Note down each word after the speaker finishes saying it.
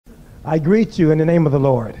I greet you in the name of the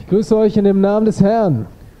Lord. Ich grüße euch in dem Namen des Herrn.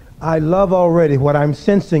 I love already what I'm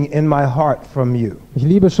sensing in my heart from you. Ich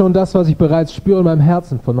liebe schon das, was ich bereits spüre in meinem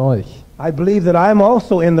Herzen von euch. I believe that I'm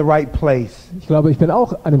also in the right place. Ich glaube, ich bin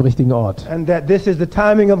auch an dem richtigen Ort. And that this is the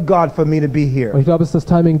timing of God for me to be here. Und ich glaube, es ist das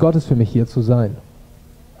Timing Gottes für mich, hier zu sein.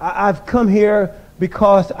 I've come here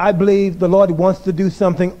because I believe the Lord wants to do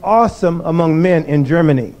something awesome among men in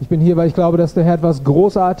Germany. Ich bin hier, weil ich glaube, dass der Herr etwas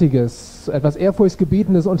Großartiges, etwas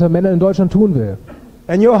Ehrfurchtsgebietendes unter Männern in Deutschland tun will.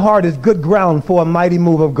 And your heart is good ground for a mighty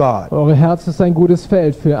move of God. Eure Herz ist ein gutes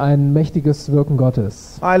Feld für ein mächtiges Wirken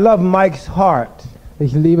Gottes. I love Mike's heart.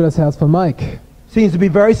 Ich liebe das Herz von Mike. Seems to be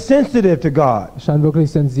very sensitive to God. Er scheint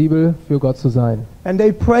wirklich sensibel für Gott zu sein. And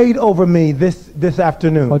they prayed over me this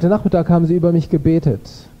afternoon. Heute Nachmittag haben sie über mich gebetet,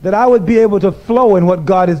 That I would be able to flow in what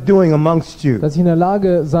God is doing amongst you. dass ich in der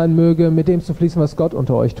Lage sein möge, mit dem zu fließen, was Gott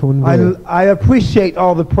unter euch tun will. I appreciate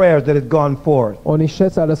all the prayers that have gone forth. Und ich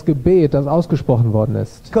schätze all das Gebet, das ausgesprochen worden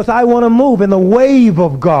ist. Because I want to move in the wave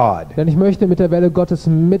of God. Denn ich möchte mit der Welle Gottes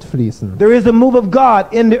mitfließen. There is a move of God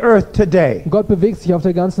in the earth today. Gott bewegt sich auf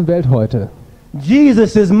der ganzen Welt heute.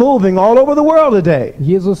 Jesus is moving all over the world today.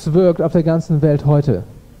 Jesus wirkt auf der ganzen Welt heute.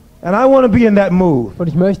 And I want to be in that move. Und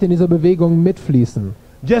ich möchte in dieser Bewegung mitfließen.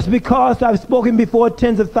 Just because I've spoken before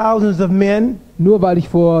tens of thousands of men Nur weil ich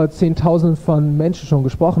vor Zehntausenden von Menschen schon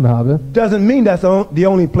gesprochen habe, doesn't mean that's the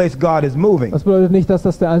only place God is moving. das bedeutet nicht, dass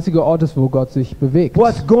das der einzige Ort ist, wo Gott sich bewegt.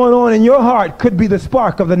 What's going on in your heart could be the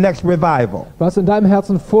spark of the next revival. Was in deinem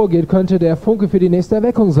Herzen vorgeht, könnte der Funke für die nächste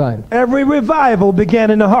Erweckung sein. Every revival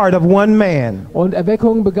began in the heart of one man. Und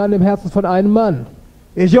Erweckung begann im Herzen von einem Mann.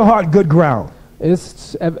 Is your heart good ground?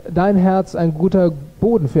 Ist dein Herz ein guter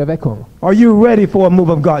Boden für Erweckung? Are you ready for a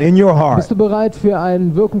move of God in your heart? Bist du bereit für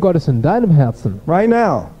ein Wirken Gottes in deinem Herzen? Right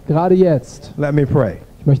now, Gerade jetzt. let me pray.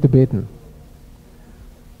 Ich möchte beten.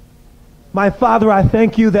 My Father, I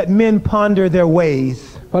thank you that men ponder their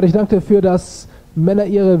ways, Vater, ich danke dafür, dass Männer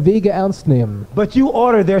ihre Wege ernst nehmen. but you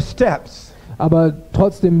order their steps. Aber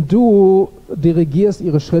trotzdem, du dirigierst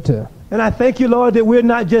ihre Schritte. And I thank you, Lord, that we're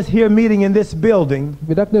not just here meeting in this building.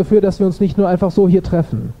 Wir danken dafür, dass wir uns nicht nur einfach so hier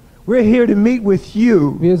treffen. We're here to meet with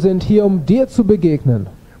you. Wir sind hier, um dir zu begegnen.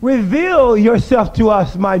 Reveal yourself to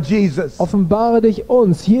us, my Jesus. Offenbare dich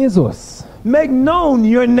uns, Jesus. Make known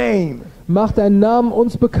your name. Mach deinen Namen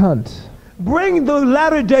uns bekannt. Bring the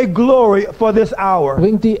latter-day glory for this hour.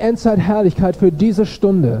 Bring die Endzeit-Herrlichkeit für diese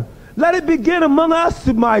Stunde. Let it begin among us,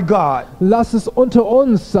 my God. Lass es unter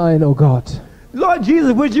uns sein, oh Gott. Lord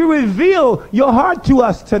Jesus, would you reveal your heart to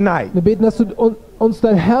us tonight? Wir beten, dass du uns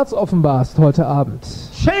dein Herz offenbarst heute Abend.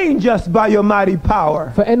 Change us by your mighty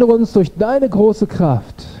power. Verändere uns durch deine große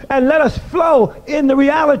Kraft. And let us flow in the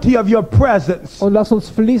reality of your presence. Und lass uns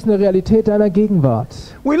fließen in der Realität deiner Gegenwart.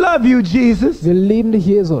 We love you, Jesus. Wir lieben dich,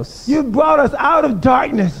 Jesus. You brought us out of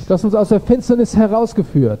darkness. Du hast uns aus der Finsternis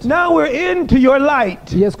herausgeführt. Now we're into your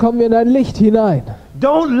light. Jetzt kommen wir in dein Licht hinein.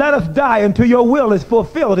 Don't let us die until your will is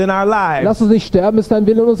fulfilled in our lives. Lass uns nicht sterben, bis dein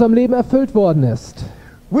Wille in unserem Leben erfüllt worden ist.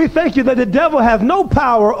 We thank you that the devil has no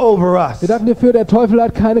power over us. Wir danken dir für, der Teufel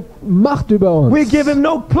hat keine Macht über uns. We give him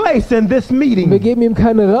no place in this Wir meeting. geben ihm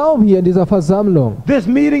keinen Raum hier in dieser Versammlung. This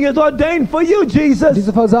meeting is ordained for you, Jesus.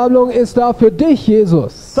 Diese Versammlung ist da für dich,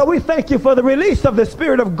 Jesus. So we thank you for the release of the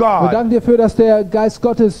Spirit of Wir God, danken dir für, dass der Geist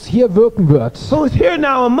Gottes hier wirken wird. who's here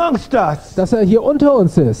now amongst us. Dass er hier unter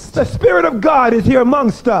uns ist. The Spirit of God is here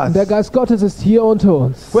amongst us. Und der Geist Gottes ist hier unter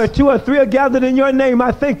uns. Where two or three are gathered in your name,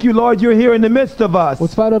 I thank you, Lord, you're here in the midst of us. Wo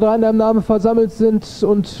 2 oder 3 in deinem Namen versammelt sind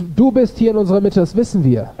und du bist hier in unserer Mitte, das wissen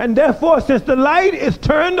wir. And therefore, since the light is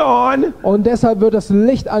turned on, Und deshalb wird das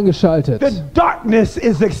Licht angeschaltet. the darkness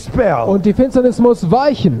is expelled. Und die Finsternis muss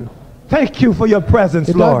weichen. Thank you for your presence,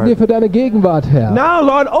 Wir danken dir Lord. für deine Gegenwart, Herr. Now,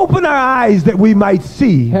 Lord, open our eyes that we might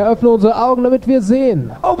see. Herr, öffne unsere Augen, damit wir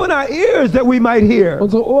sehen. Open our ears that we might hear.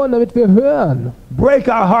 Unsere Ohren, damit wir hören. Break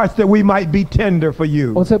our hearts that we might be tender for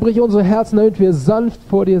you. Und zerbrich unsere Herzen, damit wir sanft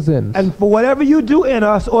vor dir sind. And for whatever you do in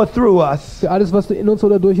us or through us, Für alles, was du in uns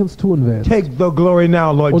oder durch uns tun willst. take the glory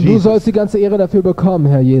now, Lord Und du Jesus. sollst die ganze Ehre dafür bekommen,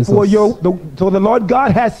 Herr Jesus. For the Lord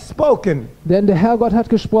God has spoken. Denn der Herr Gott hat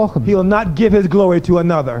gesprochen. He'll not give his glory to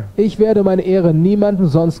another. Ich werde meine Ehre niemandem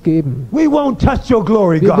sonst geben. We won't touch your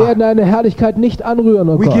glory, Wir werden God. deine Herrlichkeit nicht anrühren,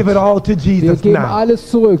 oh We give it Gott. all to Wir Jesus geben now. alles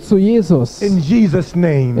zurück zu Jesus. In Jesus' In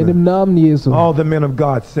name. dem Namen Jesu. All the men of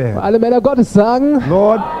God said. Alle Männer Gottes sagen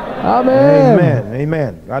Lord, Amen. amen.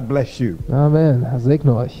 Amen. God bless you. Amen. Herr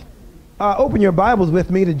segne euch. Open your Bibles with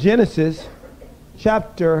me to Genesis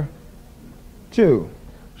chapter 2.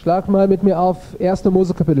 Schlag mal mit mir auf 1.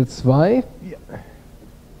 Mose Kapitel 2.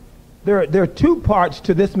 There are two parts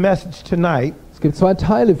to this message tonight. Es gibt 2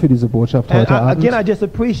 Teile für diese Botschaft And heute again, I Abend. just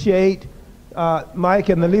appreciate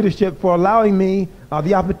Mike and the leadership for allowing me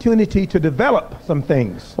the opportunity to develop some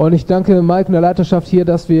things. Und ich danke Mike und der Leiterschaft hier,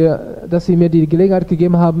 dass sie mir die Gelegenheit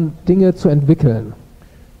gegeben haben, Dinge zu entwickeln.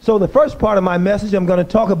 So the first part of my message, I'm going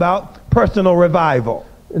to talk about personal revival.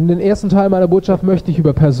 In den ersten Teil meiner Botschaft möchte ich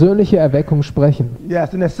über persönliche Erweckung sprechen.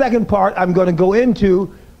 Yes, in the second part, I'm going to go into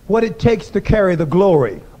what it takes to carry the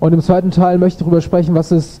glory. Und im zweiten Teil möchte ich darüber sprechen, was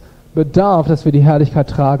es bedarf, dass wir die Herrlichkeit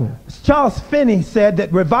tragen. Charles Finney said that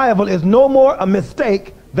revival is no more a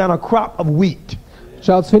mistake than a crop of wheat.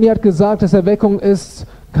 Charles Finney hat gesagt, dass Erweckung ist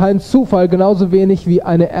kein Zufall, genauso wenig wie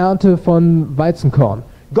eine Ernte von Weizenkorn.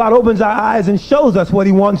 God opens our eyes and shows us what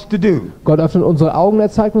he wants to do. Gott öffnet unsere Augen, er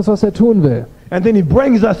zeigt uns, was er tun will. And then he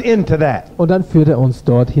brings us into that. Und dann führt er uns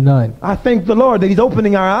dort hinein. I thank the Lord that he's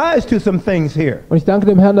opening our eyes to some things here. Und ich danke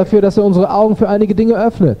dem Herrn dafür, dass er unsere Augen für einige Dinge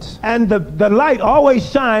öffnet. And the light always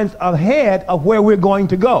shines ahead of where we're going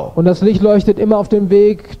to go. Und das Licht leuchtet immer auf dem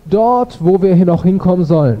Weg dort, wo wir hier noch hinkommen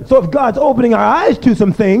sollen. So if God's opening our eyes to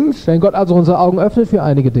some things, Wenn Gott also unsere Augen öffnet für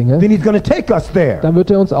einige Dinge, then he's going to take us there. dann wird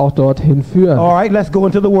er uns auch dorthin führen. All right, let's go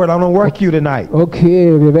into the Word. I'm going to work you tonight.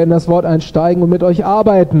 Okay, wir werden das Wort einsteigen und mit euch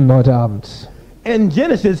arbeiten heute Abend. In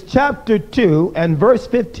Genesis chapter 2 and verse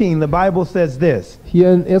 15, the Bible says this.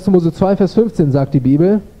 Hier in 1. Mose 2, Vers 15 sagt die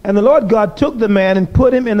Bibel: And the Lord God took the man and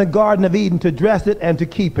put him in the Garden of Eden to dress it and to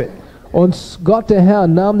keep it. Und Gott, der Herr,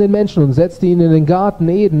 nahm den Menschen und setzte ihn in den Garten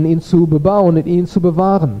Eden, ihn zu bebauen und ihn zu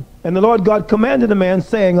bewahren. And the Lord God commanded the man,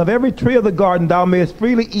 saying, Of every tree of the garden thou mayest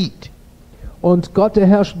freely eat. Und Gott, der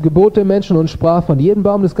Herr, gebot den Menschen und sprach: Von jedem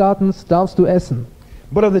Baum des Gartens darfst du essen.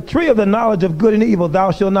 But of the tree of the knowledge of good and evil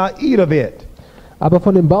thou shalt not eat of it. Aber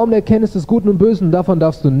von dem Baum der Erkenntnis des Guten und Bösen, davon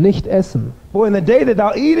darfst du nicht essen. For in the day that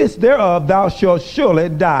thou eatest thereof thou shalt surely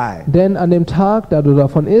die. Denn an dem Tag, da du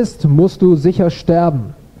davon isst, musst du sicher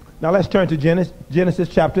sterben. Now let's turn to Genesis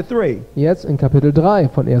chapter 3 Jetzt in Kapitel 3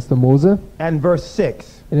 von 1. Mose, and verse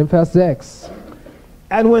 6. in dem Vers 6.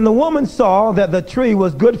 And when the woman saw that the tree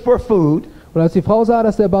was good for food, Und als die Frau sah,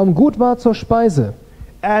 dass der Baum gut war zur Speise,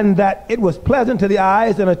 and that it was pleasant to the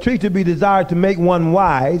eyes and a tree to be desired to make one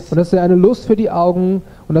wise, und dass er eine Lust für die Augen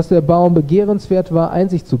und dass der Baum begehrenswert war,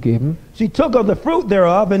 Einsicht zu geben, she took of the fruit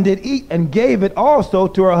thereof and did eat, and gave it also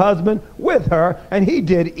to her husband with her, and he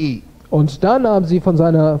did eat. und da nahm sie von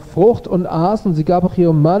seiner Frucht und aß, und sie gab auch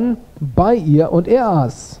ihrem Mann bei ihr, und er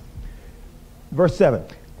aß. Verse 7.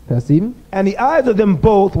 Vers 7. And the eyes of them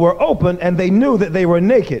both were opened, and they knew that they were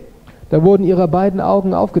naked. Da wurden ihre beiden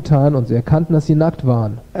Augen aufgetan, und sie erkannten, dass sie nackt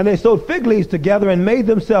waren. And they sewed fig leaves together and made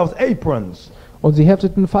themselves aprons. Und sie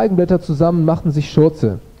hefteten Feigenblätter zusammen, machten sich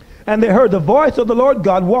Schurze. And they heard the voice of the Lord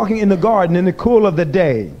God walking in the garden in the cool of the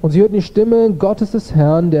day. Und sie hörten die Stimme Gottes des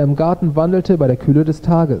Herrn, der im Garten wandelte bei der Kühle des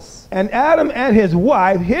Tages. And Adam and his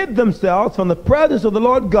wife hid themselves from the presence of the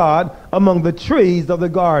Lord God among the trees of the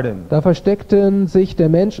garden. Da versteckten sich der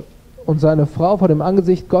Mensch und seine Frau vor dem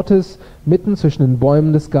Angesicht Gottes mitten zwischen den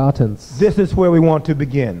Bäumen des Gartens. This is where we want to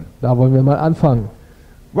begin. Da wollen wir mal anfangen.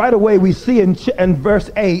 Right away we see in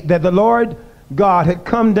verse 8 that the Lord God had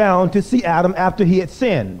come down to see Adam after he had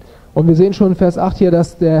sinned. Und wir sehen schon in Vers 8 hier,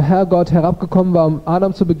 dass der Herr Gott herabgekommen war, um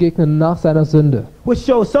Adam zu begegnen nach seiner Sünde. Which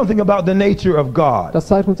shows something about the nature of God. Das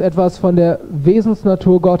zeigt uns etwas von der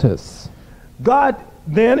Wesensnatur Gottes. God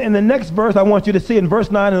then, in the next verse, I want you to see in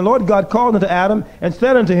verse 9, and the Lord God called unto Adam and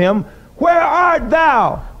said unto him, Where art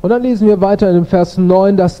thou? Und dann lesen wir weiter in dem Vers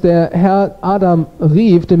 9, dass der Herr Adam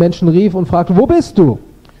rief, den Menschen rief und fragte: Wo bist du?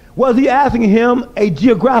 Was he asking him a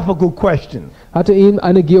geographical question? Hatte ihm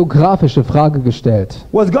eine geografische Frage gestellt.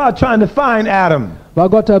 Was God trying to find Adam? War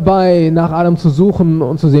Gott dabei, nach Adam zu suchen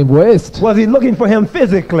und zu sehen, wo er ist? Was he looking for him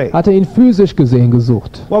physically? Hat er ihn physisch gesehen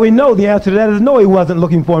gesucht? Well, we know the answer to that is no, he wasn't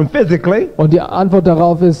looking for him physically. Und die Antwort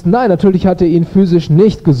darauf ist: Nein, natürlich hat er ihn physisch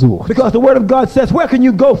nicht gesucht. Because the Word of God says, Where can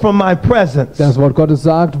you go from my presence? Das Wort Gottes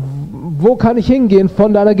sagt: Wo kann ich hingehen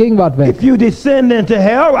von deiner Gegenwart weg? If you descend into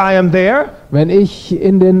hell, I am there. Wenn ich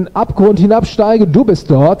in den Abgrund hinabsteige, du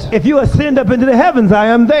bist dort. If you ascend up into the heavens,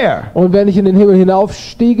 I am there. Und wenn ich in den Himmel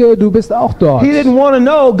hinaufstiege, du bist auch dort. He didn't want to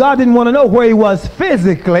know, God didn't want to know where he was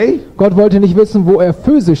physically. Gott wollte nicht wissen, wo er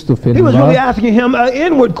physisch zu He finden was really war. asking him an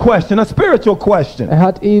inward question, a spiritual question. Er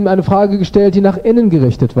hat ihm eine Frage gestellt, die nach innen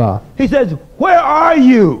gerichtet war. He says, Where are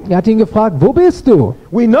you? Er hat ihn gefragt: Wo bist du?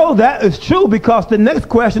 We know that is true because the next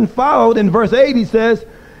question followed in verse 8. He says,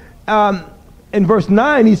 in verse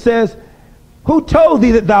 9, he says, Who told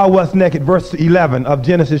thee that thou wast naked? Verse 11 of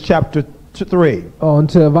Genesis chapter 3.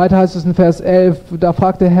 Und weiter heißt es in Vers 11, da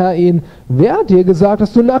fragt der Herr ihn, wer hat dir gesagt,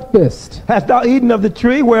 dass du nackt bist? Hast thou eaten of the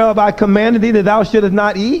tree whereof I commanded thee that thou shouldest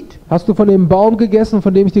not eat? Hast du von dem Baum gegessen,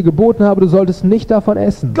 von dem ich dir geboten habe, du solltest nicht davon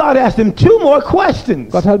essen? God asked him 2 more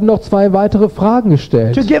questions Gott hat ihm noch 2 weitere Fragen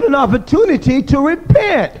gestellt, to give an opportunity to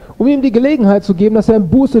repent. um ihm die Gelegenheit zu geben, dass er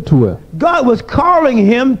Buße tue. God was calling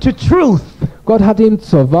him to truth. Gott hat ihn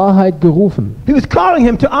zur Wahrheit gerufen, He was calling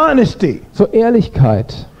him to honesty. zur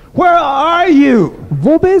Ehrlichkeit. Where are you?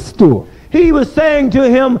 Wo bist du? He was saying to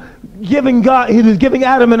him, he was giving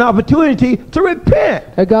Adam an opportunity to repent.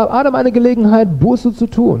 Er gab Adam eine Gelegenheit, Buße zu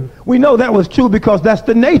tun. We know that was true because that's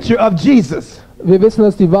the nature of Jesus. Wir wissen,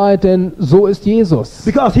 das ist die Wahrheit, denn so ist Jesus.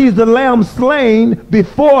 Because he's the lamb slain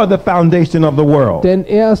before the foundation of the world. Denn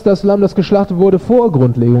er ist das Lamm, das geschlachtet wurde vor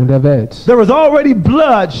Grundlegung der Welt. There was already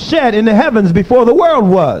blood shed in the heavens before the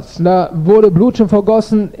world was. Da wurde Blut schon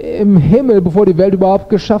vergossen im Himmel, bevor die Welt überhaupt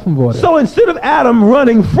geschaffen wurde. So instead of Adam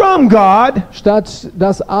running from God, Statt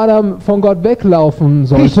dass Adam von Gott weglaufen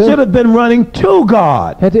he should sollte, have been running to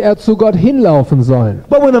God. hätte er zu Gott hinlaufen sollen.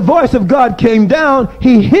 But when the voice of God came down,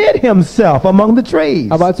 he hid himself among the trees.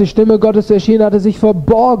 Aber als die Stimme Gottes erschien, hat er sich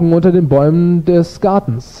verborgen unter den Bäumen des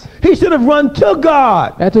Gartens. He should have run to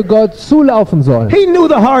God. Er hätte Gott zulaufen sollen. He knew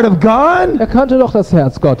the heart of God. Er kannte doch das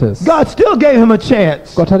Herz Gottes. God still gave him a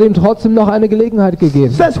chance. Gott hat ihm trotzdem noch eine Gelegenheit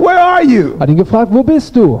gegeben. Says, where are you? Hat ihn gefragt, wo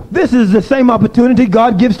bist du? This is the same opportunity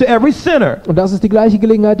God gives to every sinner. Und das ist die gleiche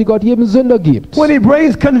Gelegenheit, die Gott jedem Sünder gibt. When he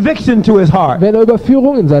brings conviction to his heart. Wenn er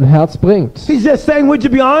Überführung in sein Herz bringt. He's just saying, would you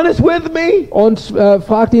be honest with me? Und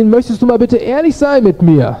fragt ihn, möchtest du mal bitte ehrlich sein mit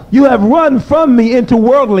mir? You have run from me into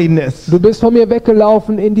worldliness. Du bist von mir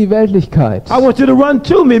weggelaufen in die Weltlichkeit. I want you to run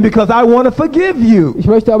to me because I want to forgive you. Ich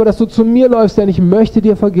möchte aber, dass du zu mir läufst, denn ich möchte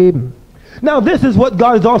dir vergeben. Now this is what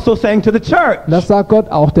God is also saying to the church. Das sagt Gott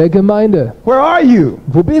auch der Gemeinde. Where are you?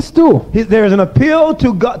 Wo bist du? There's an appeal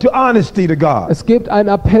to God, to honesty to God. Es gibt einen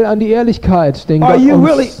Appell an die Ehrlichkeit, den Are Gott you uns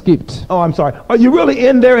really- gibt. Oh, I'm sorry. Are you really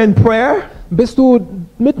in there in prayer? Bist du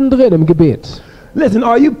mittendrin im Gebet? Listen,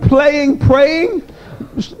 are you praying?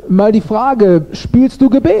 Mal die Frage, spielst du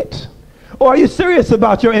Gebet? Or are you serious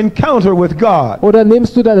about your encounter with God? Oder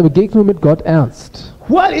nimmst du deine Begegnung mit Gott ernst?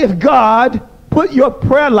 What if God put your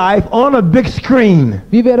prayer life on a big screen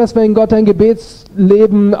Wie wäre das, wenn Gott dein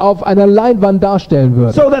Gebetsleben auf einer Leinwand darstellen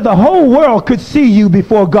würde? so that the whole world could see you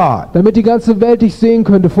before God? Damit die ganze Welt dich sehen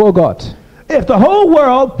könnte vor Gott. If the whole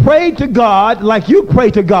world prayed to God like you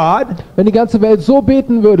pray to God, Wenn die ganze Welt so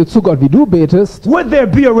beten würde zu Gott, wie du betest, would there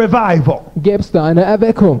be a revival? gäbe es da eine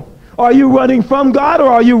Erweckung. Are you running from God or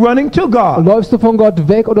are you running to God? Läufst du von Gott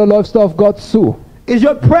weg oder läufst du auf Gott zu? Is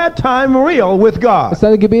your prayer time real with God? Ist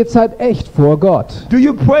deine Gebetszeit echt vor Gott? Do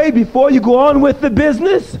you pray before you go on with the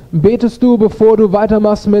business? Betest du, bevor du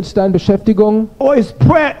weitermachst mit deinen Beschäftigungen? Or is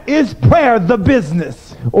prayer the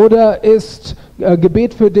business? Oder ist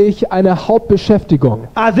Gebet für dich eine Hauptbeschäftigung?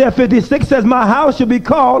 Isaiah 56 says, my house shall be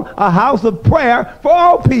called a house of prayer for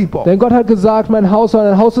all people. Denn Gott hat gesagt, mein Haus soll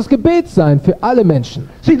ein Haus des Gebets sein für alle Menschen.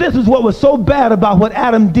 See, this is what was so bad about what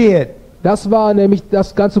Adam did, Das war nämlich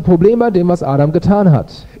das ganze Problem bei dem, was Adam getan hat.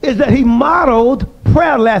 is that he modeled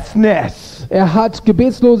prayerlessness. Er hat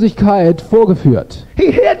Gebetslosigkeit vorgeführt.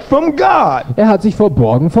 He hid from God. Er hat sich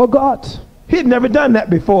verborgen vor Gott. He had never done that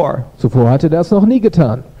before. Zuvor hatte er das noch nie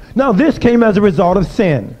getan. Now this came as a result of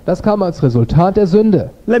sin. Das kam als Resultat der Sünde.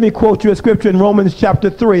 Let me quote you a scripture in Romans chapter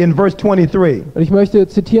 3 and verse 23. Und ich möchte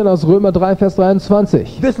zitieren aus Römer 3, Vers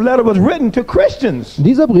 23. This letter was written to Christians.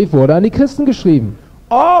 Dieser Brief wurde an die Christen geschrieben.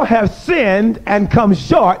 All have sinned and come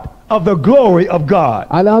short of the glory of God.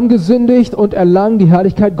 Alle haben gesündigt und erlangen die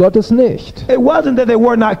Herrlichkeit Gottes nicht. It wasn't that there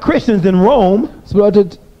were not Christians in Rome. Das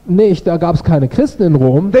bedeutet nicht, da gab es keine Christen in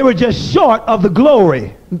Rom. They were just short of the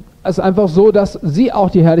glory. Es ist einfach so, dass sie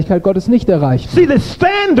auch die Herrlichkeit Gottes nicht erreichten. See, the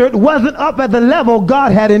standard wasn't up at the level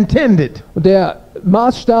God had intended. Und der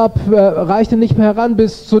Maßstab reichte nicht mehr heran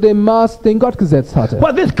bis zu dem Maß, den Gott gesetzt hatte.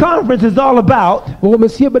 What this conference is all about Worum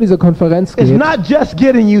es hier bei dieser Konferenz is geht, not just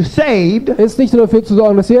getting you saved, ist nicht nur dafür zu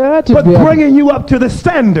sorgen, dass ihr errettet but werdet, bringing you up to the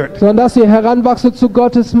standard. sondern dass ihr heranwachset zu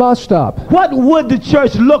Gottes Maßstab. What would the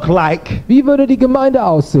church look like Wie würde die Gemeinde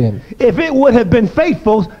aussehen, if it would have been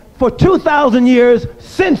faithful for 2,000 years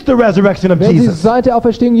since the resurrection of wenn sie Jesus? seit der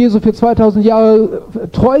Auferstehung Jesu für 2000 Jahre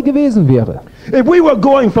treu gewesen wäre? If we were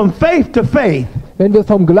going from faith to faith, Wenn wir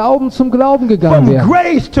vom Glauben zum Glauben gegangen from wären,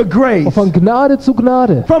 grace to grace, und von Gnade zu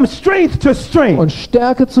Gnade from strength to strength, und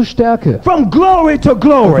Stärke zu Stärke, from glory to von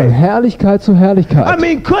glory. Herrlichkeit zu I Herrlichkeit.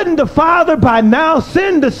 mean, couldn't the Father by now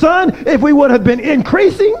send the Son if we would have been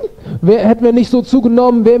increasing? Hätten wir nicht so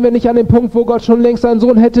zugenommen, wären wir nicht an dem Punkt, wo Gott schon längst seinen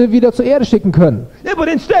Sohn hätte wieder zur Erde schicken können. Yeah, but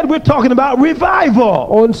instead we're talking about revival.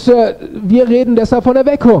 Und wir reden deshalb von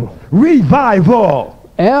Erweckung. Revival.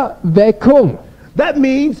 Erweckung. That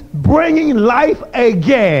means bringing life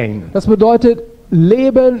again. Das bedeutet,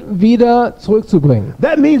 Leben wieder zurückzubringen.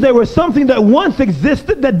 That means there was something that once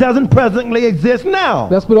existed that doesn't presently exist now.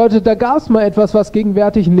 Das bedeutet, da gab es mal etwas, was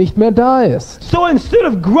gegenwärtig nicht mehr da ist. So instead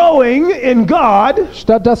of growing in God,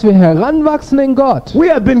 Statt dass wir heranwachsen in Gott, we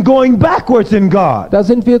have been going backwards in God. da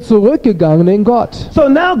sind wir zurückgegangen in Gott. So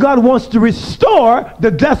now God wants to restore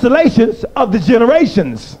the desolations of the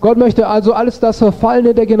generations. Gott möchte also alles das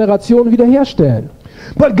Verfallene der Generation wiederherstellen.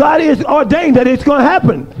 But God is ordained that it's going to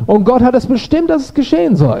happen. Und Gott hat es bestimmt, dass es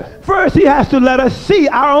geschehen soll. First, He has to let us see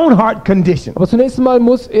our own heart condition. Aber zunächst einmal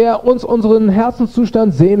muss er uns unseren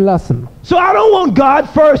Herzenszustand sehen lassen. So I don't want God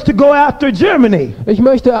first to go after Germany. Ich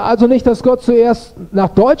möchte also nicht, dass Gott zuerst nach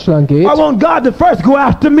Deutschland geht. I want God to first go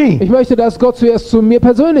after me. Ich möchte, dass Gott zuerst zu mir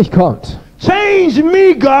persönlich kommt. Change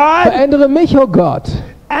me, God. Verändere mich, oh Gott.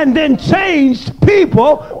 And then changed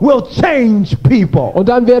people will change people. Und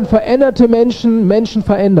dann werden veränderte Menschen Menschen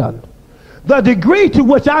verändern. The degree to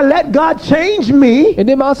which I let God change me In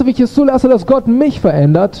dem Maße, wie ich es zulasse, dass Gott mich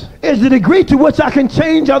verändert, is the degree to which I can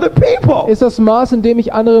change other people. ist das Maß, in dem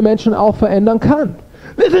ich andere Menschen auch verändern kann.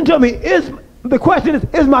 Listen to me. The question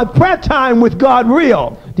is my prayer time with God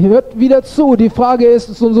real? Die hört wieder zu. Die Frage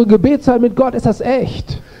ist unsere Gebetszeit mit Gott, ist das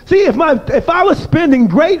echt? See, if I was spending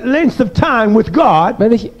great lengths of time with God,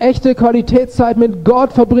 Wenn ich echte Qualitätszeit mit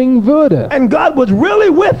Gott verbringen würde and God was really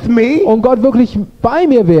with me, und Gott wirklich bei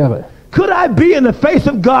mir wäre, could I be in the face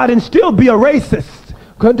of God and still be a racist?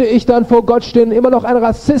 könnte ich dann vor Gott stehen und immer noch ein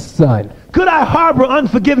Rassist sein? Could I harbor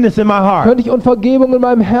unforgiveness in my heart? Könnte ich Unvergebung in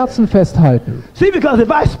meinem Herzen festhalten? See, because if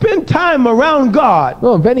I spend time around God,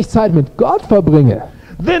 So, und wenn ich Zeit mit Gott verbringe,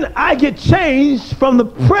 then I get changed from the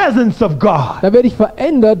presence of God. dann werde ich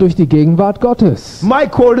verändert durch die Gegenwart Gottes.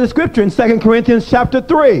 Mike quoted the scripture in 2 Corinthians chapter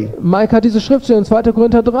 3. Mike hat diese Schriftstelle in 2.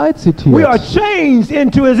 Korinther 3 We are zitiert. changed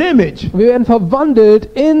into His image Wir werden verwandelt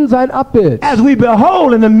in sein Abbild, as we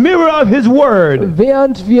behold in the mirror of His word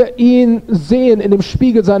während wir ihn sehen in dem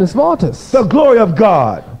Spiegel seines Wortes the glory of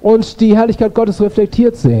God. und die Herrlichkeit Gottes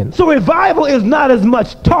reflektiert sehen. So revival is not as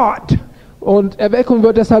much taught Und Erweckung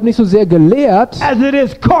wird deshalb nicht so sehr gelehrt, as it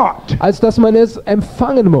is caught. als dass man es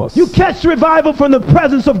empfangen muss. You catch revival from the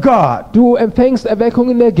presence of God. Du empfängst Erweckung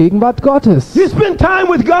in der Gegenwart Gottes. You spend time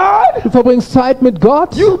with God, Du verbringst Zeit mit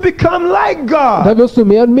Gott, you become like dann God. wirst du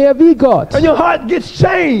mehr und mehr wie Gott. And your heart gets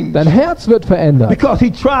changed Dein Herz wird verändert, because He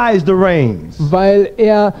tries the reins. weil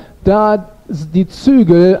er da die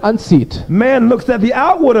Zügel anzieht. Man looks at the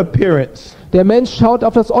outward appearance, Der Mensch schaut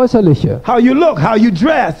auf das Äußerliche, how you look, how you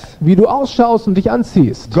dress. wie du ausschaust und dich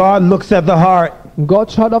anziehst. God looks at the heart. Und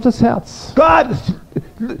Gott schaut auf das Herz. God,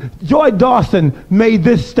 Joy Dawson made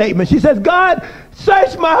this statement. She says, God,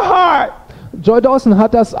 search my heart. Joy Dawson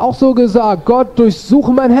hat das auch so gesagt. Gott,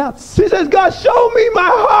 durchsuche mein Herz. She says, God, show me my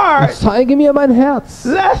heart, Zeige mir mein Herz.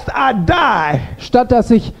 lest I die. Statt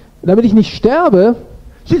damit ich nicht sterbe,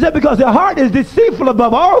 She said, because the heart is deceitful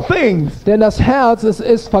above all things denn das Herz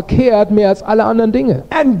ist verkehrt mehr als alle anderen Dinge.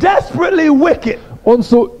 and desperately wicked. Und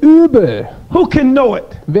so übel. Who can know it?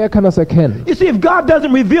 Wer kann das erkennen? You see, if God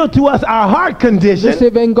doesn't reveal to us our heart condition, Wisst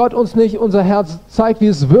ihr, wenn Gott uns nicht unser Herz zeigt, wie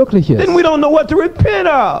es wirklich ist, then we don't know what to repent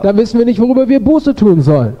of. dann wissen wir nicht, worüber wir Buße tun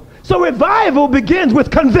sollen. So revival begins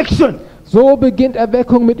with conviction. So beginnt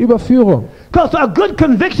Erweckung mit Überführung. Because a good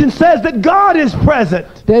conviction says that God is present.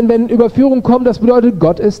 Denn wenn Überführung kommt, das bedeutet,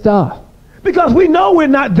 Gott ist da. Because we know we're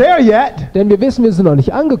not there yet. Denn wir wissen, wir sind noch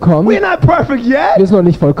nicht angekommen. We're not perfect Wir yet. sind noch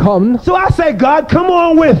nicht vollkommen. So I say, God, come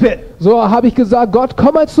on with it. So habe ich gesagt, Gott,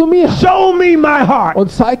 komm mal zu mir Show me my heart, und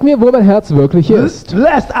zeig mir, wo mein Herz wirklich ist,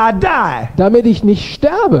 lest I die. damit ich nicht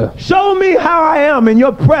sterbe. Show me how I am in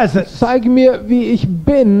your presence. Zeige mir, wie ich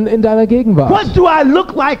bin in deiner Gegenwart. What do I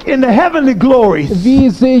look like in the heavenly glories? Wie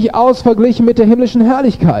sehe ich aus verglichen mit der himmlischen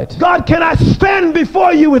Herrlichkeit? God, can I stand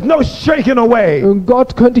before you with no shaking away? Und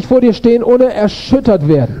Gott, könnte ich vor dir stehen, ohne erschüttert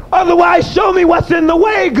werden. Otherwise, show me what's in the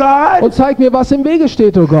way, God. Und zeig mir, was im Wege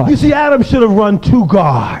steht, oh Gott. You see, Adam should have run to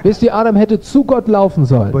God, Wisst ihr, Adam hätte zu Gott laufen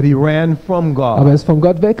sollen, but he ran from aber er God. ist von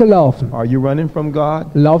Gott weggelaufen. Are you running from God?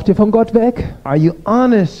 Lauft ihr von Gott weg? Are you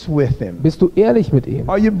honest with him? Bist du ehrlich mit ihm?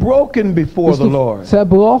 Are you broken before Bist the du Lord?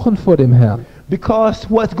 zerbrochen vor dem Herrn? Because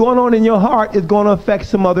what's going on in your heart is going to affect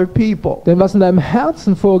some other people. Denn was in deinem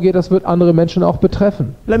Herzen vorgeht, das wird andere Menschen auch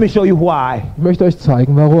betreffen. Let me show you why. Ich möchte euch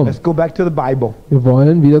zeigen, warum. Let's go back to the Bible. Wir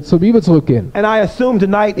wollen wieder zur Bibel zurückgehen. And I assume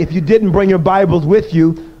tonight, if you didn't bring your Bibles with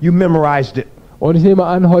you, you memorized it. Und ich nehme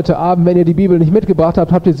an, heute Abend, wenn ihr die Bibel nicht mitgebracht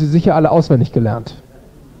habt, habt ihr sie sicher alle auswendig gelernt.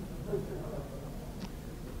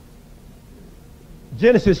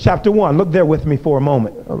 Genesis chapter 1. Look there with me for a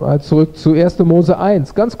moment. Mal zurück zu 1. Mose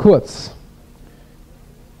 1, ganz kurz.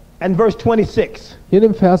 And verse 26. Hier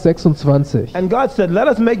in dem Vers 26. And God said, let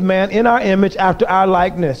us make man in our image after our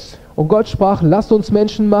likeness. Und Gott sprach, lasst uns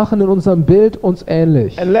Menschen machen in unserem Bild uns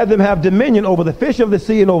ähnlich. And let them have dominion over the fish of the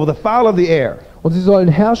sea and over the fowl of the air. Und sie sollen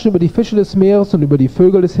herrschen über die Fische des Meeres und über die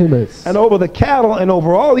Vögel des Himmels. And over the cattle and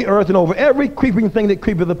over all the earth and over every creeping thing that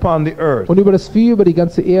creepeth upon the earth. Und über das Vieh, über die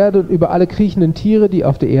ganze Erde und über alle kriechenden Tiere, die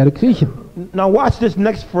auf der Erde kriechen. Now watch this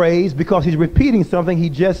next phrase because he's repeating something he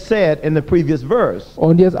just said in the previous verse.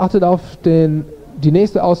 Und jetzt achtet auf die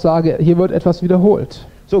nächste Aussage, hier wird etwas wiederholt.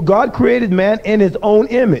 So God created man in his own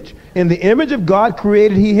image. In the image of God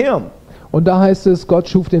created he him. Und da heißt es, Gott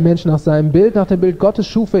schuf den Menschen nach seinem Bild, nach dem Bild Gottes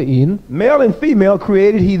schuf er ihn. Male and female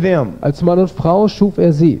created he them. Als Mann und Frau schuf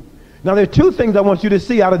er sie. Now there are two things I want you to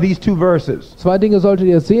see out of these two verses. Zwei Dinge solltet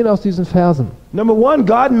ihr sehen aus diesen Versen. Number one,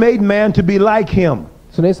 God made man to be like him.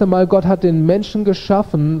 Zunächst einmal, Gott hat den Menschen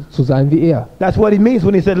geschaffen, zu sein wie er. That's what he means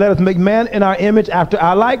when he said, let us make man in our image after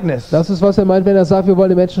our likeness. Das ist, was er meint, wenn er sagt, wir wollen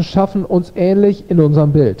den Menschen schaffen, uns ähnlich in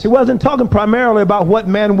unserem Bild. He wasn't talking primarily about what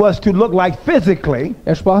man was to look like physically.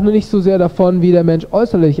 Er sprach nur nicht so sehr davon, wie der Mensch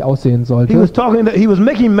äußerlich aussehen sollte. He was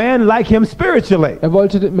making man like him spiritually. Er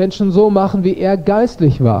wollte den Menschen so machen, wie er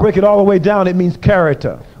geistlich war. Break it all the way down, it means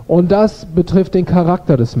character. Und das betrifft den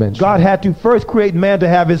Charakter des Menschen. God had to first create man to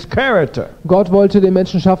have his character. Gott wollte den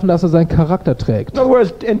Menschen schaffen, dass er seinen Charakter trägt. In other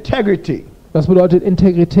words, integrity. Das bedeutet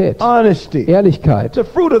Integrität, Honesty. Ehrlichkeit. The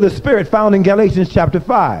fruit of the Spirit found in Galatians chapter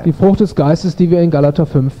 5. Die Frucht des Geistes, die wir in Galater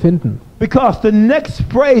 5 finden. Because the next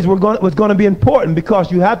phrase was going to be important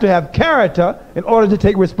because you have to have character in order to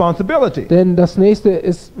take responsibility. Denn das nächste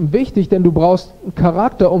ist wichtig, denn du brauchst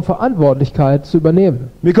Charakter, um Verantwortlichkeit zu übernehmen.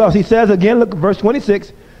 Because he says again, look, verse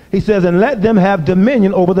 26, he says, and let them have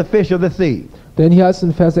dominion over the fish of the sea. Denn hier heißt es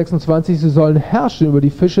in Vers 26, sie sollen herrschen über die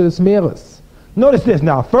Fische des Meeres. Notice this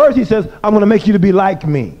now. First he says, I'm going to make you to be like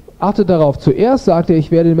me. Achtet darauf, zuerst sagt er, ich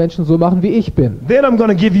werde den Menschen so machen, wie ich bin. Then I'm going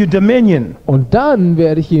to give you dominion. Und dann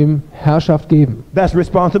werde ich ihm Herrschaft geben. That's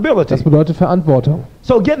responsibility. Das bedeutet Verantwortung.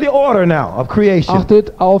 So get the order now of creation.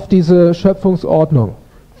 Achtet auf diese Schöpfungsordnung.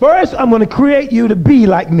 First, I'm going to create you to be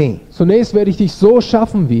like me. Zunächst werde ich dich so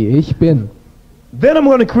schaffen, wie ich bin. Then I'm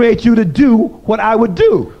going to create you to do what I would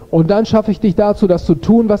do. Und dann schaffe ich dich dazu, das zu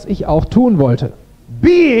tun, was ich auch tun wollte.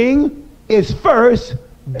 Being is first,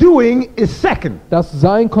 doing is second. Das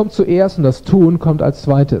Sein kommt zuerst und das Tun kommt als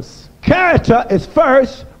zweites. Character is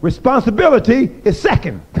first, responsibility is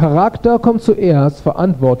second. Charakter kommt zuerst,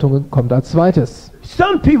 Verantwortung kommt als zweites.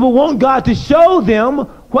 Some people want God to show them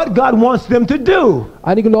what God wants them to do.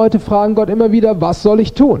 Einige Leute fragen Gott immer wieder, was soll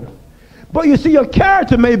ich tun? But you see, your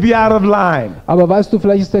character may be out of line. Aber weißt du,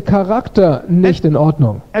 vielleicht ist der Charakter nicht in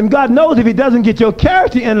Ordnung. And God knows if he doesn't get your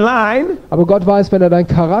character in line, Aber Gott weiß, wenn er deinen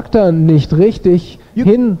Charakter nicht richtig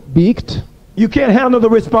hinbiegt, you can't handle the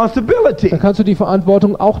responsibility. dann kannst du die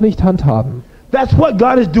Verantwortung auch nicht handhaben. That's what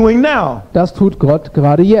God is doing now. Das tut Gott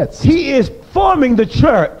gerade jetzt. He is forming the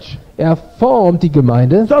church Er formt die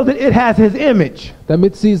Gemeinde, so that it has his image.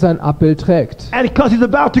 damit sie sein Abbild trägt. And because he's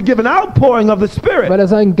about to give an outpouring of the Spirit. Weil er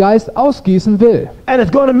seinen Geist ausgießen will. And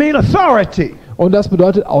it's going to mean authority. Und das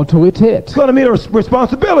bedeutet Autorität It's going to mean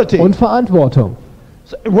responsibility. und Verantwortung.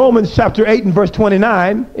 So Romans chapter 8 and verse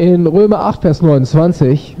 29, In Römer 8, Vers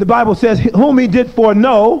 29, the Bible says, whom he did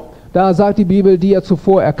foreknow, da sagt die Bibel, die er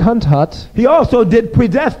zuvor erkannt hat, he also did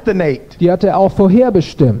predestinate die hat er auch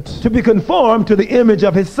vorherbestimmt, to be conformed to the image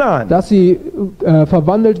of his Son. dass sie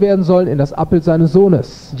verwandelt werden sollen in das Abbild seines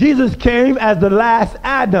Sohnes. Jesus came as the last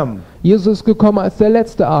Adam. Jesus ist gekommen als der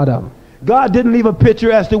letzte Adam. God didn't leave a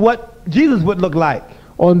picture as to what Jesus would look like.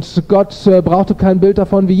 Und Gott brauchte kein Bild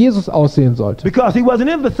davon, wie Jesus aussehen sollte. Because he wasn't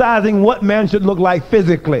emphasizing what man should look like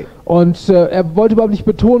physically. Und er wollte überhaupt nicht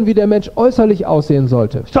betonen, wie der Mensch äußerlich aussehen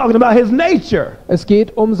sollte. He's talking about his nature. Es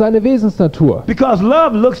geht um seine Wesensnatur. Because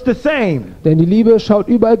love looks the same Denn die Liebe schaut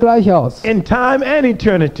überall gleich aus. in time and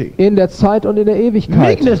eternity. In der Zeit und in der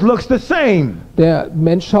Ewigkeit. Meekness looks the same, Der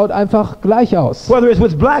Mensch schaut einfach gleich aus. whether it's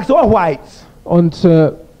with blacks or whites. Und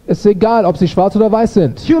es ist egal, ob sie schwarz oder weiß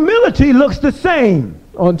sind. Humility looks the same,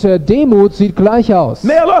 Und Demut sieht gleich aus.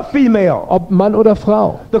 male or female. Ob Mann oder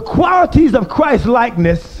Frau. The qualities of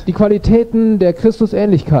Christ-likeness Die Qualitäten der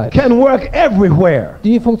Christusähnlichkeit, can work everywhere.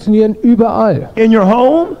 die funktionieren überall. In your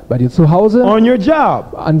home, Bei dir zu Hause, on your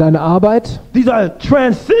job. an deiner Arbeit. These are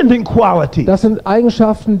transcendent qualities. Das sind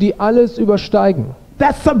Eigenschaften, die alles übersteigen.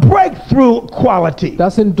 That's a breakthrough quality.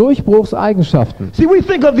 Das sind Durchbruchseigenschaften. See, we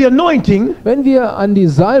think of the anointing, Wenn wir an die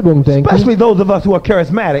Salbung denken, especially those of us who are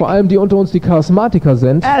charismatic, vor allem die unter uns die Charismatiker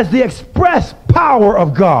sind, as the express power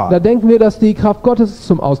of da God. denken wir, dass die Kraft Gottes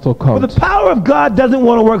zum Ausdruck But kommt. the power of God doesn't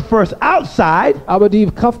want to work first outside. Aber die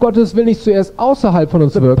Kraft Gottes will nicht zuerst außerhalb von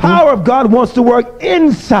uns The wirken, power of God wants to work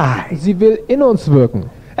inside. sie will in uns wirken.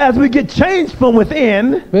 As we get changed from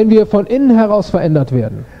within, Wenn wir von innen heraus verändert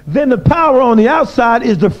werden, then the power on the outside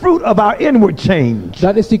is the fruit of our inward change.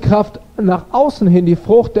 dann ist die Kraft nach außen hin die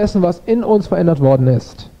Frucht dessen, was in uns verändert worden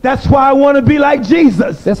ist. That's why I want to be like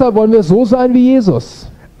Jesus. Deshalb wollen wir so sein wie Jesus.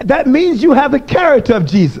 That means you have the character of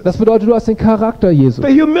Jesus, Das bedeutet, du hast den Charakter Jesu, the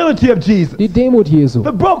humility of Jesus, die Demut Jesu,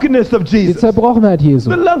 the brokenness of die Jesus, Zerbrochenheit Jesu,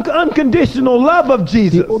 the unconditional love of die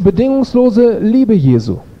Jesus. bedingungslose Liebe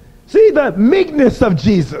Jesu, See the meekness of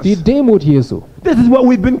die Jesus. Demut Jesu. This is what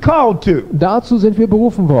we've been called to. Dazu sind wir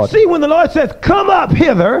berufen worden. See, when the Lord says, come up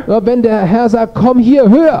hither, Aber wenn der Herr sagt, komm hier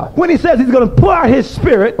höher, when he says he's going to pour out his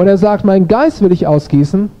spirit, und er sagt, mein Geist will ich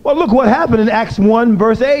ausgießen, well, look what happened in Acts 1,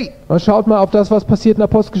 verse 8. dann schaut mal auf das, was passiert in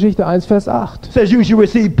Apostelgeschichte 1, Vers 8. It says you should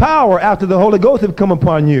receive power after the Holy Ghost have come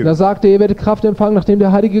upon you. Da sagt er, ihr werdet Kraft empfangen, nachdem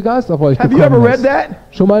der Heilige Geist auf euch Have you ever gekommen read ist. that?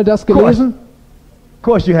 Schon mal das gelesen? Of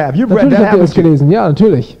course you have. You've read Natürlich that, habt ihr das haven't you? gelesen, ja,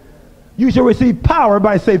 natürlich. You shall receive power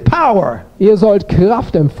by say power. Ihr sollt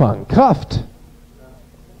Kraft empfangen. Kraft.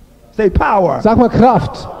 Say power. Sag mal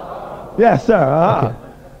Kraft. Yes, sir.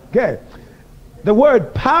 Okay. The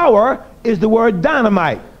word power is the word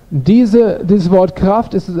dynamite. Dieses Wort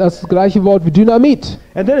Kraft ist das gleiche Wort wie Dynamit,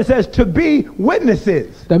 And then it says to be witnesses.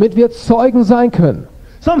 damit wir Zeugen sein können.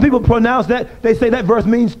 Some people pronounce that, they say that verse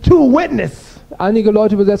means to witness. Einige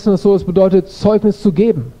Leute übersetzen das so, es bedeutet Zeugnis zu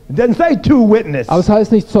geben. It doesn't say to witness. Aber es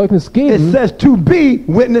heißt nicht Zeugnis It geben, says to be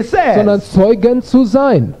witnesses. sondern Zeugen zu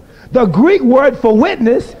sein. The Greek word for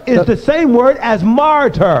witness is the same word as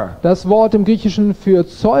martyr. Das Wort im Griechischen für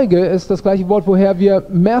Zeuge ist das gleiche Wort, woher wir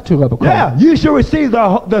Märtyrer bekommen. Yeah, you shall receive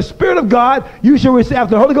the Spirit of God. You shall receive,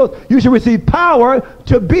 after the Holy Ghost, you shall receive power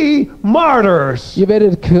to be martyrs. Ihr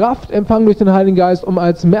werdet Kraft empfangen durch den Heiligen Geist, um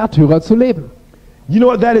als Märtyrer zu leben. You know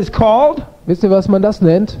what that is called? Wisst ihr, was man das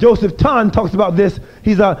nennt? Joseph Ton talks about this.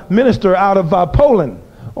 He's a minister out of Poland,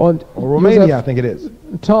 Und or Romania, I Joseph think it is.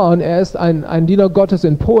 Thorn, er ist ein Diener Gottes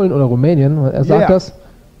in Polen oder Rumänien. Er sagt das.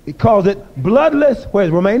 He calls it bloodless. Where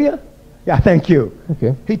is Romania? Yeah, thank you.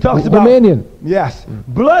 Okay. He talks about, Rumänien. yes,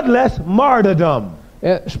 bloodless martyrdom.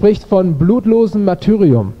 Er spricht von blutlosem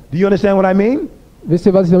Martyrium. Do you understand what I mean? Wisst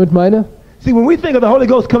ihr, was ich damit meine? See, when we think of the Holy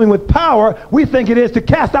Ghost coming with power, we think it is to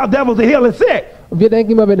cast out devils and heal the sick. Und wir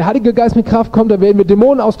denken immer, wenn der Heilige Geist mit Kraft kommt, dann werden wir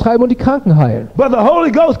Dämonen austreiben und die Kranken heilen. But the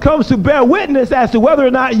Holy Ghost comes to bear witness as to whether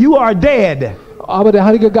or not you are dead. Aber der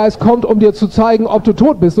Heilige Geist kommt, um dir zu zeigen, ob du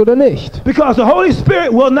tot bist oder nicht. Because the Holy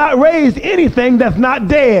Spirit will not raise anything that's not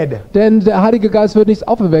dead. Denn der Heilige Geist wird nichts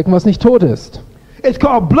auferwecken, was nicht tot ist. It's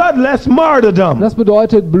called bloodless martyrdom. Das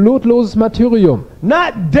bedeutet blutloses Martyrium.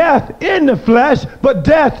 Not death in the flesh, but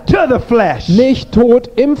death to the flesh. Nicht Tod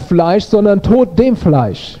im Fleisch, sondern Tod dem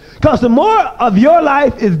Fleisch. Because the more of your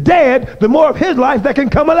life is dead, the more of his life that can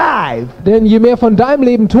come alive. Denn je mehr von deinem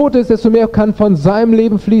Leben tot ist, desto mehr kann von seinem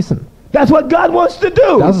Leben fließen. That's what God wants to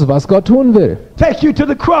do. Das ist, was Gott tun will. Take you to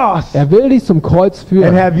the cross Er will dich zum Kreuz and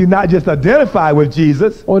führen. have you not just identify with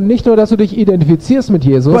Jesus, Und nicht nur, dass du dich identifizierst mit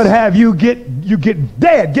Jesus, but have you get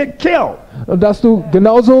dead, get killed. und dass du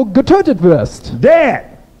genauso getötet wirst. Dead.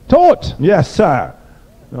 Tot. Yes, sir.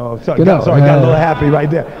 Oh, sorry, Genau. got a little happy right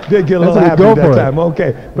there. Did get a little That's happy okay, go that for it. time.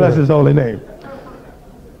 Okay, bless his holy name.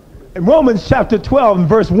 In Romans chapter 12 and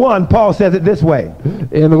verse 1, Paul says it this way.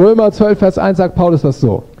 In Römer 12, Vers 1 sagt Paulus das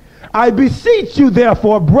so. I beseech you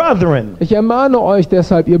therefore, brethren. Ich ermahne euch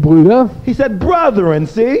deshalb, ihr Brüder. He said, brethren,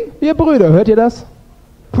 see? Ihr Brüder, hört ihr das?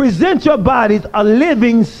 Present your bodies a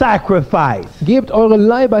living sacrifice. Gebt eure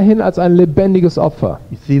Leiber hin als ein lebendiges Opfer.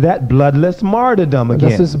 You see that? Bloodless martyrdom Das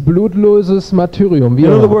again. ist blutloses Martyrium. In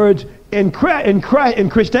other Wieder. words, in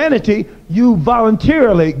Christianity, you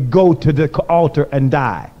voluntarily go to the altar and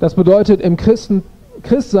die. Das bedeutet im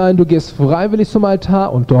Christsein, du gehst freiwillig zum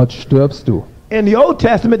Altar und dort stirbst du. In the Old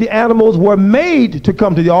Testament, the animals were made to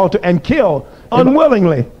come to the altar and kill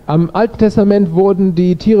unwillingly. Am Alten Testament wurden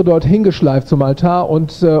die Tiere dort hingeschleift zum Altar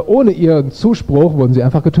und ohne ihren Zuspruch wurden sie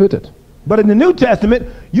einfach getötet. But in the New Testament,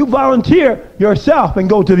 you volunteer yourself and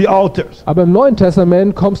go to the altars. Aber im Neuen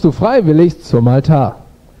Testament kommst du freiwillig zum Altar.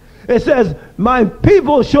 It says, my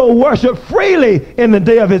people shall worship freely in the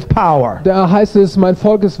day of his power. Da heißt es, mein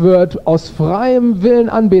Volk wird aus freiem Willen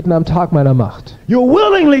anbeten am Tag meiner Macht. You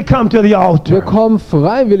willingly come to the Wir altar kommen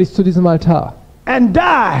freiwillig zu diesem Altar. and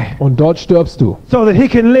die Und dort stirbst du, so that he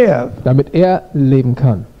can live. damit er leben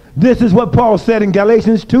kann. This is what Paul said in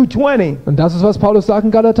Galatians 2:20. Und das ist, was Paulus sagt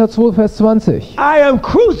in Galater 2, Vers 20. I am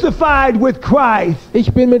crucified with Christ.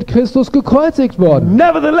 Ich bin mit Christus gekreuzigt worden.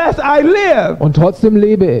 Nevertheless, I live. Und trotzdem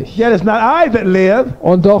lebe ich. Yet it's not I that live,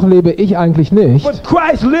 Und doch lebe ich eigentlich nicht, but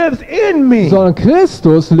Christ lives in me. sondern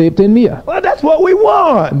Christus lebt in mir. Well, that's what we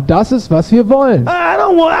want. Und das ist, was wir wollen.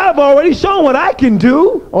 I've already shown what I can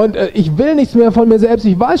do. Und ich will nichts mehr von mir selbst.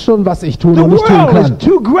 Ich weiß schon, was ich tun The und nicht tun world is kann.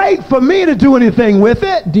 too great for me to do anything with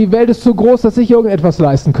it. Die Welt ist zu groß, dass ich irgendetwas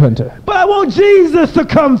leisten könnte. But I want Jesus to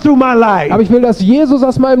come through my life. Aber ich will, dass Jesus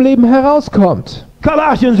aus meinem Leben herauskommt.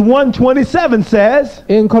 Colossians 1:27 says,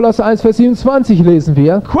 In Kolosser 1, Vers 27 lesen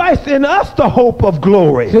wir, Christ in us the hope of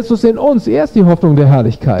glory. Christus in uns, er ist die Hoffnung der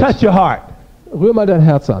Herrlichkeit. Touch your heart. Rühr mal dein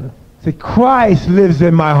Herz an. Say, Christ lives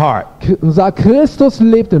in my heart. Sag, Christus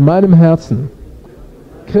lebt in meinem Herzen.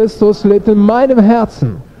 Christus lebt in meinem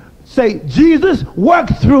Herzen. Say, Jesus, work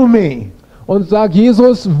through me. Und sag,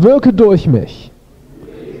 Jesus, wirke durch mich.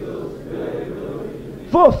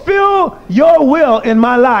 Fulfill your will in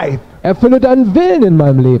my life. Erfülle deinen Willen in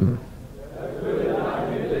meinem Leben.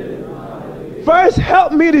 First,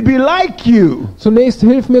 help me to be like you. Zunächst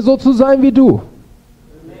hilf mir, so zu sein wie du.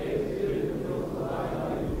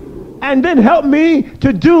 And then help me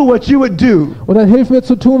to do what you would do. Und dann hilf mir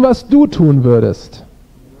zu tun, was du tun würdest.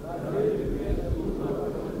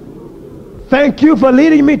 Thank you for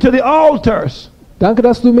leading me to the altars. Danke,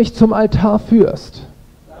 dass du mich zum Altar führst.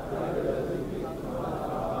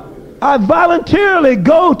 I voluntarily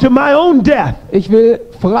go to my own death. Ich will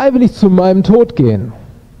freiwillig zu meinem Tod gehen,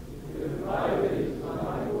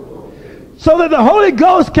 So that the Holy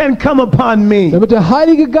Ghost can come upon me. damit der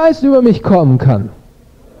Heilige Geist über mich kommen kann.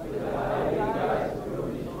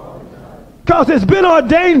 Because it's been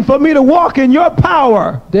ordained for me to walk in your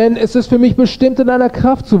power. Denn es ist für mich bestimmt, in deiner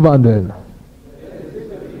Kraft zu wandeln.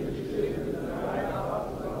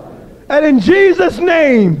 And in Jesus'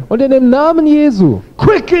 name, Und in dem Namen Jesu,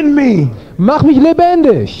 quicken me. mach mich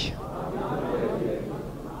lebendig.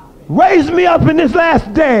 Raise me up in this last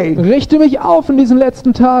day. Richte mich auf in diesen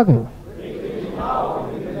letzten Tagen,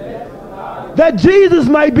 That Jesus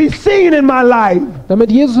might be seen in my life.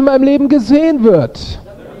 damit Jesus in meinem Leben gesehen wird.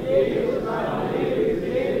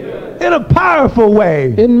 In a powerful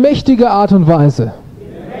way. In mächtiger Art und Weise.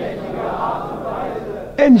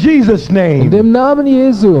 In Jesus' In name. dem Namen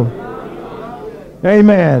Jesu.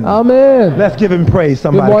 Amen. Amen. Let's give him praise,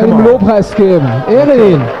 Wir somebody. wollen Come ihm on. Lobpreis geben.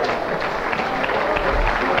 Ehre ihn.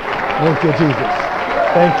 Thank you, Jesus.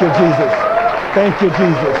 Thank you, Jesus. Thank you,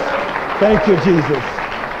 Jesus. Thank you, Jesus.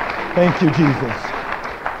 Thank you, Jesus.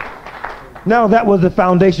 Now that was the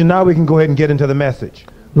foundation. Now we can go ahead and get into the message.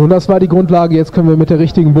 Nun, das war die Grundlage. Jetzt können wir mit der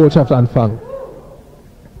richtigen Botschaft anfangen.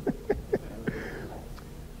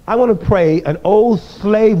 I want to pray an old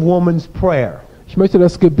slave woman's prayer. Ich möchte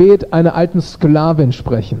das Gebet einer alten Sklavin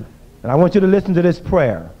sprechen. And I want you to listen to this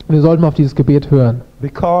prayer Wir sollten auf dieses Gebet hören.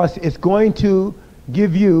 because it's going to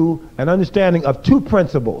give you an understanding of two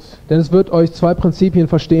principles. Denn es wird euch zwei Prinzipien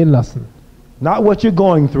verstehen lassen. Not what you're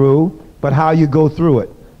going through, but how you go through it.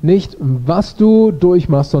 Nicht, was du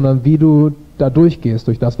durchmachst, sondern wie du da durchgehst,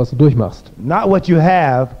 durch das, was du durchmachst. Not what you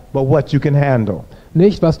have, but what you can handle.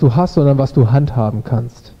 Nicht, was du hast, sondern was du handhaben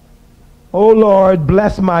kannst. Oh Lord,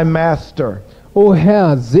 bless my master. O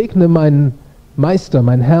Herr, segne meinen Meister,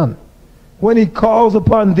 meinen Herrn. When he calls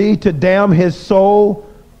upon thee to damn his soul,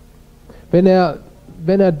 Wenn er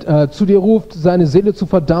zu dir ruft, seine Seele zu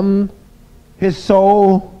verdammen, his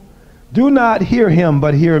soul, do not hear him,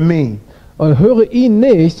 but hear me. höre ihn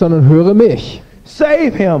nicht, sondern höre mich.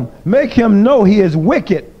 Save him, make him know he is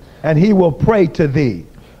wicked, and he will pray to thee.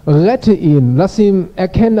 Rette ihn, lass ihn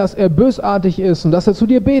erkennen, dass er bösartig ist und dass er zu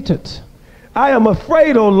dir betet. I am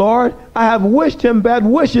afraid, O Lord, I have wished him bad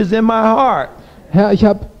wishes in my heart. Herr, ich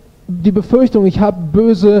habe die Befürchtung, ich habe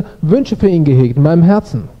böse Wünsche für ihn gehegt in meinem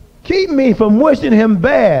Herzen. Keep me from wishing him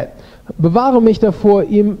bad. Bewahre mich davor,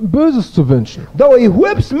 ihm Böses zu wünschen, Though he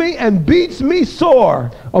whips me and beats me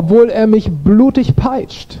sore, obwohl er mich blutig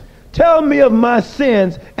peitscht. tell me of my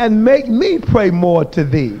sins and make me pray more to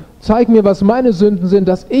thee. Zeig mir, was meine Sünden sind,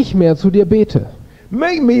 dass ich mehr zu dir bete.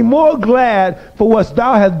 Make me more glad for what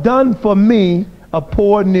thou hast done for me, a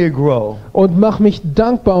poor Negro. Und mach mich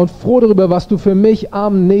dankbar und froh darüber, was du für mich,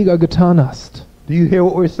 armen Neger, getan hast. Do you hear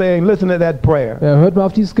what we're saying? Listen to that prayer. Ja, hört mal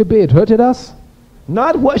auf dieses Gebet. Hört ihr das?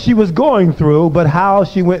 Not what she was going through, but how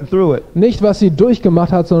she went through it. Nicht, was sie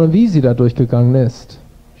durchgemacht hat, sondern wie sie da durchgegangen ist.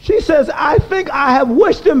 She says, I think I have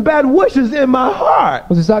wished him bad wishes in my heart.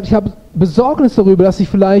 Und sie sagt, ich habe Besorgnis darüber, dass ich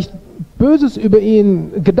vielleicht Böses über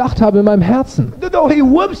ihn gedacht habe in meinem Herzen. Though he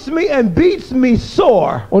whips me and beats me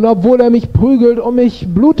sore, Und obwohl er mich prügelt und mich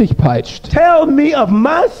blutig peitscht. tell me of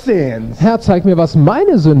my sins Herr, zeig mir, was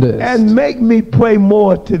meine Sünde and ist. make me pray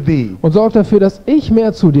more to thee. Und sorg dafür, dass ich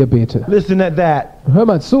mehr zu dir bete. Listen at that. Hör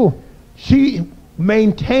mal zu. She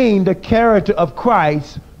maintained the character of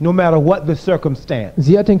Christ no matter what the circumstance.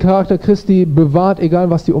 Sie hat den Charakter Christi bewahrt,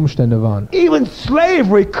 egal was die Umstände waren. Even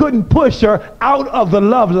slavery couldn't push her out of the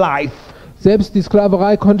love life. Selbst die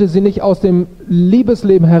Sklaverei konnte sie nicht aus dem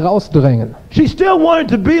Liebesleben herausdrängen. She still wanted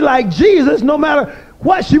to be like Jesus no matter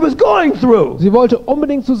what she was going through. Sie wollte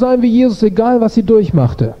unbedingt so sein wie Jesus, egal was sie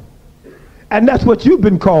durchmachte. And that's what you've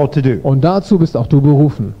been called to do. Und dazu bist auch du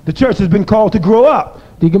berufen. The church has been called to grow up.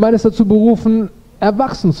 Die Gemeinde ist dazu berufen,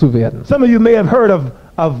 erwachsen zu werden. Some of you may have heard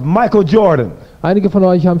of Michael Jordan Einige von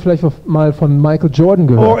euch haben vielleicht mal von Michael Jordan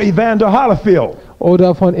or gehört. Evander Holyfield.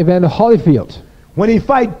 Oder von Evander Holyfield. When he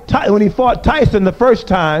fought Tyson the first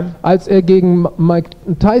time, Als er gegen Mike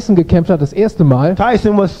Tyson gekämpft hat, das erste Mal.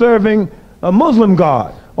 Tyson was serving a Muslim god.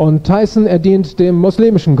 Und Tyson, er dient dem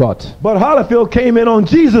muslimischen Gott. But Holyfield came in on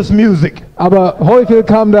Jesus music. Aber Holyfield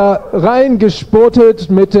kam da reingespurtet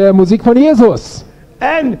mit der Musik von Jesus.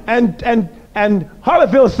 And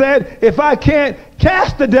Holyfield said, if I can't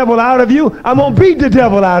cast the devil out of you, I'm going to beat the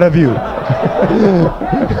devil out of you.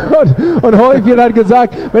 Und Holyfield hat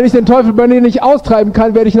gesagt, wenn ich den Teufel bei dir nicht austreiben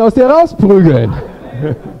kann, werde ich ihn aus dir rausprügeln.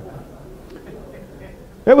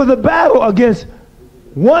 It was a battle against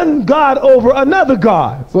one God over another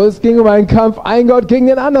God. So, es ging um einen Kampf, ein Gott gegen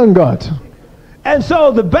den anderen Gott. And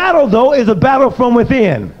so the battle, though, is a battle from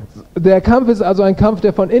within. Der Kampf ist also ein Kampf,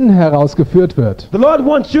 der von innen heraus geführt wird. The Lord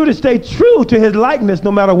wants you to stay true to his likeness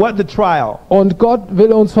no matter what the trial. Und Gott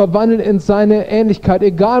will uns verwandeln in seine Ähnlichkeit,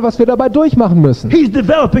 egal was wir dabei durchmachen müssen. He's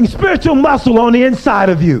developing spiritual muscle on the inside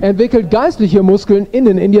of you. Er entwickelt geistliche Muskeln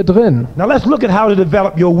innen in dir drin. Now let's look at how to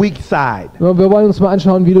develop your weak side. Wir wollen uns mal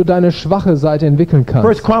anschauen, wie du deine schwache Seite entwickeln kannst.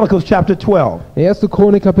 1 Chronicles chapter 12. 1.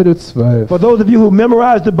 Chronik Kapitel 12. For those of you who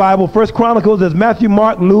memorized the Bible, 1 Chronicles is Matthew,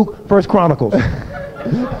 Mark, Luke, 1 Chronicles.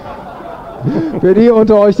 Für die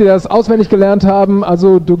unter euch, die das auswendig gelernt haben,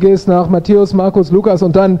 also du gehst nach Matthäus, Markus, Lukas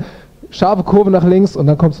und dann scharfe Kurve nach links und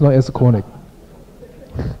dann kommst du nach 1. Chronik.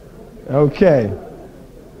 Okay.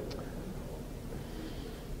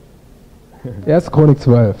 1. Chronik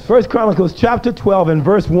 12. 1 Chronicles chapter 12 and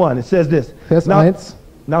verse 1. It says this. Vers 1.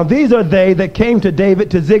 Now these are they that came to David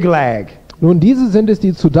to Ziklag, Nun diese sind es,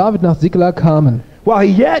 die zu David nach Ziklag kamen, while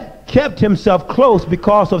he yet kept himself close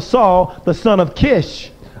because of Saul, the son of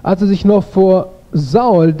Kish. als er sich noch vor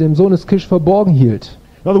Saul, dem Sohn des Kisch, verborgen hielt.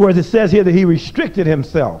 In other words, it says here that he restricted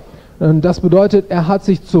himself. Und das bedeutet, er hat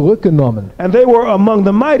sich zurückgenommen. And they were among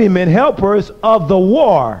the mighty men, helpers of the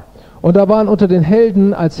war. Und da waren unter den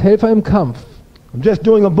Helden als Helfer im Kampf. I'm just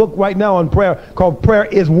doing a book right now on prayer called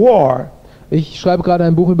Prayer is War. Ich schreibe gerade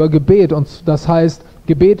ein Buch über Gebet und das heißt,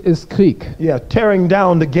 Gebet ist Krieg. Yeah, tearing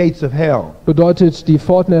down the gates of hell. Bedeutet, die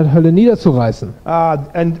Pforten der Hölle niederzureißen.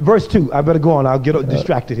 And verse 2, I better go on, I'll get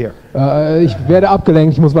distracted here. Ich werde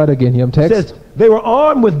abgelenkt, ich muss weitergehen hier im It says, Text. they were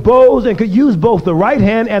armed with bows and could use both the right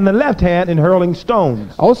hand and the left hand in hurling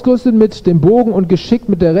stones. Ausgerüstet mit dem Bogen und geschickt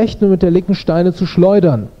mit der rechten und mit der linken Steine zu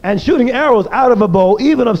schleudern. And shooting arrows out of a bow,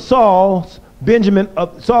 even of Saul's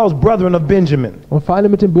brethren of Benjamin. Und Pfeile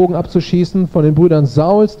mit dem Bogen abzuschießen von den Brüdern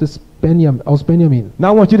Sauls aus Benjamin.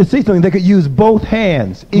 Now I want you to see something. They could use both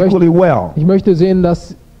hands equally well. Ich möchte,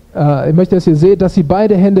 dass ihr seht, dass sie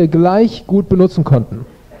beide Hände gleich gut benutzen konnten.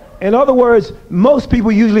 In other words, most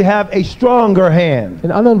people usually have a stronger hand.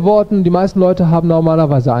 In anderen Worten, die meisten Leute haben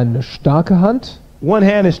normalerweise eine starke Hand. One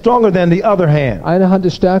hand is stronger than the other hand. Eine Hand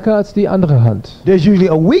ist stärker als die andere Hand. There's usually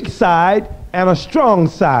a weak side and a strong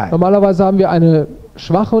side. Normalerweise haben wir eine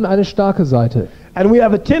schwache und eine starke Seite. And we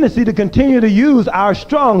have a tendency to continue to use our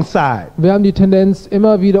strong side. Wir haben die Tendenz,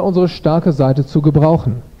 immer wieder unsere starke Seite zu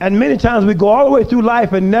gebrauchen. And many times we go all the way through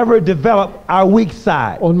life and never develop our weak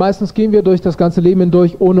side. Und meistens gehen wir durch das ganze Leben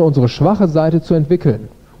hindurch, ohne unsere schwache Seite zu entwickeln.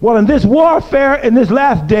 Well, in this warfare, in this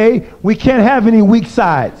last day, we can't have any weak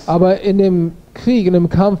sides. Aber in dem Krieg, in dem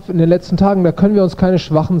Kampf, in den letzten Tagen, da können wir uns keine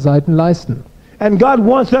schwachen Seiten leisten. And God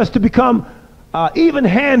wants us to become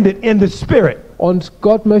even-handed in the spirit. Und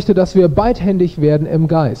Gott möchte, dass wir beidhändig werden im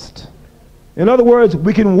Geist. In other words,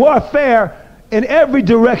 we can warfare in every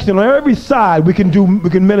direction, on every side. We can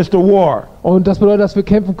minister war. Und das bedeutet, dass wir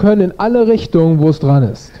kämpfen können in alle Richtungen, wo es dran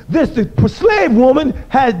ist. The slave woman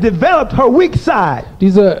has developed her weak side.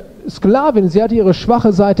 Diese Sklavin, sie hat ihre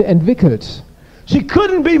schwache Seite entwickelt. She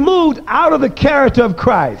couldn't be moved out of the character of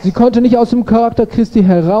Christ. Sie konnte nicht aus dem Charakter Christi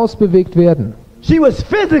heraus bewegt werden. She was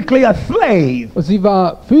physically a slave, Und sie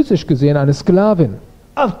war physisch gesehen eine Sklavin.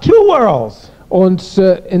 of two worlds. Und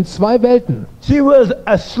in zwei Welten. She was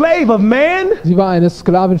a slave of man, Sie war eine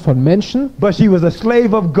Sklavin von Menschen but she was a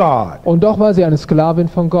slave of God. und doch war sie eine Sklavin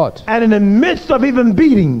von Gott. And in the midst of even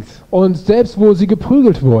beatings, Und selbst wo sie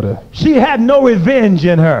geprügelt wurde, she had no revenge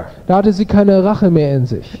in her. da hatte sie keine Rache mehr in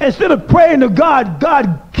sich. Instead of praying to God, God,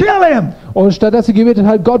 kill him, Und statt dass sie gebetet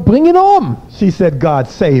hat, Gott, bring ihn um, she said, God,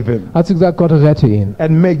 save him hat sie gesagt, Gott, rette ihn.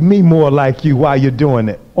 and make me more like you while you're doing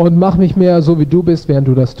it. Und mach mich mehr so, wie du bist, während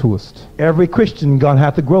du das tust. Every Christian gonna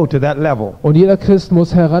have to grow to that level. Und jeder Christ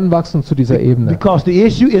muss heranwachsen zu dieser Ebene. Because the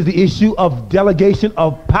issue is the issue of delegation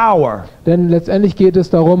of power. Denn letztendlich geht es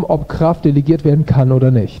darum, ob Kraft delegiert werden kann oder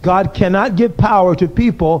nicht. God cannot give power to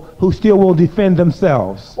people who still will defend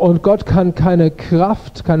themselves. Und Gott kann keine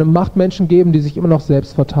Kraft, keine Macht Menschen geben, die sich immer noch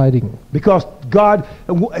selbst verteidigen. Because God,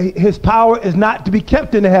 his power is not to be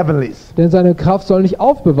kept in the heavenlies. Denn seine Kraft soll nicht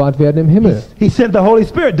aufbewahrt werden im Himmel. He sent the Holy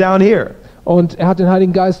Spirit down here. Und er hat den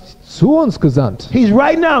Heiligen Geist zu uns gesandt. He's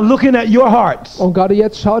right now looking at your hearts Und gerade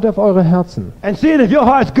jetzt schaut er auf eure Herzen and seeing if your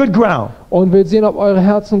heart's good ground und will sehen, ob eure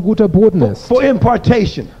Herzen guter Boden ist, for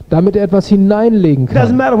impartation. damit er etwas hineinlegen It doesn't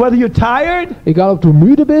kann. matter whether you're tired, Egal, ob du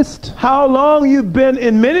müde bist, how long you've been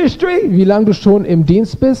in ministry, wie lange du schon im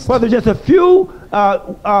Dienst bist, whether just a few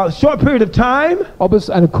short period of time ob es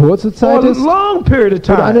eine kurze or Zeit a ist long period of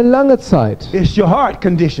oder eine time. lange Zeit. It's your heart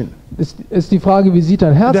condition. Ist die Frage, wie sieht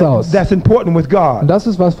dein Herz aus? That's important with Und God. das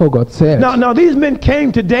ist, was vor Gott zählt. Now these men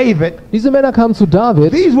came to David. Diese Männer kamen zu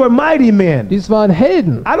David. These were mighty men. Dies waren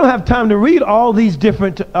Helden. I don't have time to read all these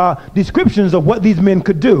different descriptions of what these men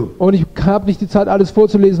could do. Und ich habe nicht die Zeit, alles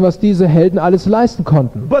vorzulesen, was diese Helden alles leisten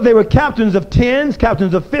konnten. But they were captains of tens,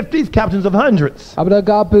 captains of 50s, captains of hundreds. Aber da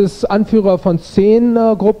gab es Anführer von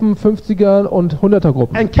 10er Gruppen, 50er und 100er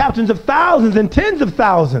Gruppen. And captains of thousands and tens of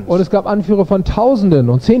thousands. Und es gab Anführer von Tausenden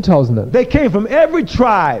und Zehntausenden. They came from every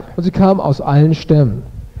tribe. Und sie kamen aus allen Stämmen.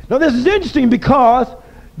 Now this is interesting because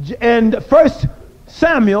in 1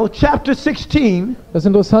 Samuel chapter 16, Das ist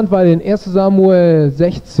interessant, weil in 1 Samuel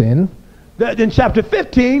 16, that in chapter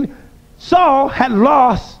 15, Saul had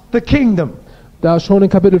lost the kingdom. da schon in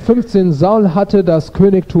Kapitel 15, Saul hatte das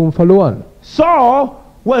Königtum verloren. Saul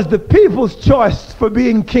was the people's choice for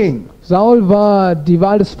being king. Saul war die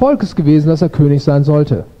Wahl des Volkes gewesen, dass er König sein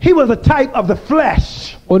sollte. He was a type of the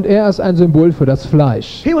flesh. Und er ist ein Symbol für das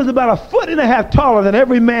Fleisch. He was about a foot and a half taller than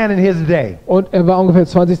every man in his day. Und er war ungefähr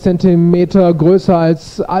 20 Zentimeter größer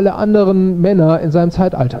als alle anderen Männer in seinem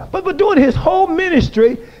Zeitalter. But during his whole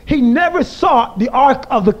ministry, he never sought the Ark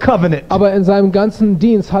of the Covenant. Aber in seinem ganzen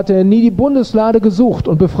Dienst hat er nie die Bundeslade gesucht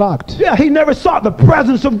und befragt. Yeah, he never sought the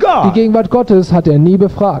presence of Die God. Gegenwart Gottes hat er nie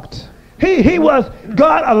befragt.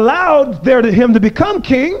 God allowed him to become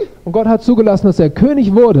king, Und Gott hat zugelassen, dass er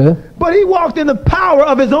König wurde, but he walked in the power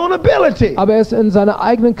of his own ability. aber er ist in seiner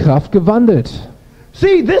eigenen Kraft gewandelt.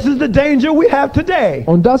 See, this is the danger we have today.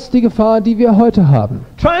 Und das ist die Gefahr, die wir heute haben.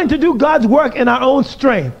 Trying to do God's work in our own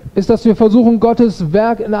strength. Ist, dass wir versuchen, Gottes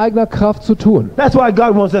Werk in eigener Kraft zu tun. That's why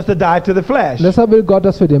God wants us to die to the flesh, Und deshalb will Gott,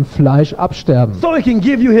 dass wir dem Fleisch absterben, so he can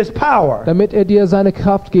give you his power. damit er dir seine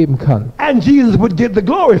Kraft geben kann. And Jesus would get the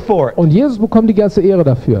glory for it. Und Jesus bekommt die ganze Ehre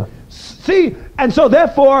dafür. See, and so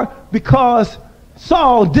therefore, because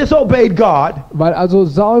Saul disobeyed God, Weil also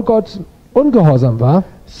Saul Gott ungehorsam war,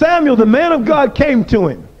 Samuel, the man of God, came to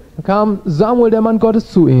him kam Samuel, der Mann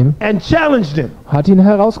Gottes, zu ihm, and challenged him. hat ihn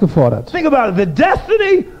herausgefordert. Think about it. The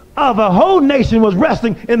destiny of a whole nation was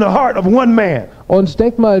resting in the heart of one man. Und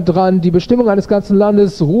denkt mal dran, die Bestimmung eines ganzen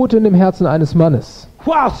Landes ruhte in dem Herzen eines Mannes.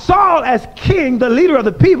 While Saul, as king, the leader of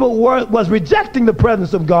the people, was rejecting the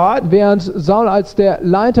presence of God, Während Saul als der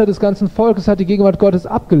Leiter des ganzen Volkes hat die Gegenwart Gottes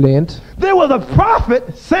abgelehnt, there was a prophet,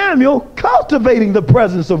 Samuel, cultivating the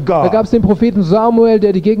presence of da gab God. es den Propheten Samuel,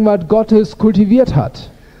 der die Gegenwart Gottes kultiviert hat.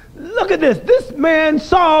 Look at this. This man,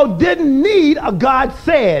 Saul, didn't need a God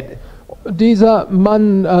said. Dieser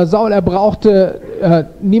Mann, Saul, er brauchte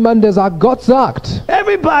niemanden, der sagt, Gott sagt.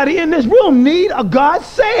 Everybody in this room need a God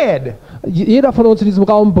said. Jeder von uns in diesem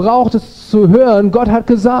Raum braucht es zu hören, Gott hat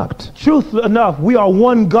gesagt. Truth enough, we are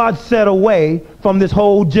one God said away from this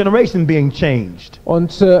whole generation being changed.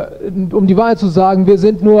 Und um die Wahrheit zu sagen, wir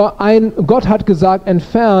sind nur ein, Gott hat gesagt,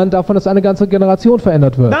 entfernt davon, dass eine ganze Generation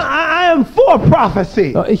verändert wird. Now, I am for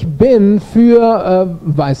prophecy. Ich bin für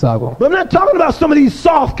Weissagung. But I'm not talking about some of these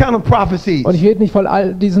soft kind of prophecies. Und ich rede nicht von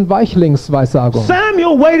all diesen Weichlingsweissagungen.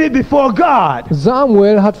 Samuel waited before God.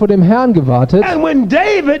 Samuel hat vor dem Herrn gewartet And when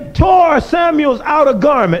David tore Samuel's outer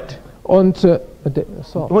garment, und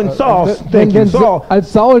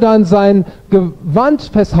Als Saul dann sein Gewand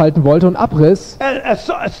festhalten wollte und abriss,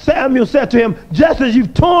 Samuel said to him, just as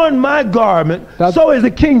you've torn my garment, so is the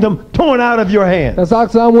kingdom torn out of your hand. Da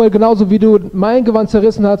sagt Samuel, genauso wie du mein Gewand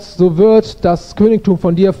zerrissen hast, so wird das Königtum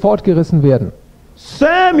von dir fortgerissen werden.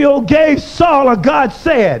 Samuel gave Saul a God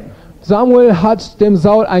said. Samuel hat dem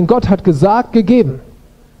Saul ein Gott hat gesagt gegeben.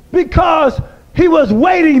 Because he was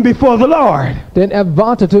waiting before the Lord. Denn er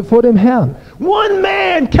wartete vor dem Herrn. One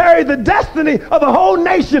man carried the destiny of a whole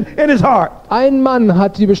nation in his heart. Ein Mann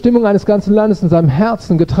hat die Bestimmung eines ganzen Landes in seinem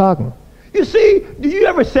Herzen getragen. You see, do you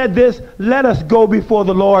ever said this? Let us go before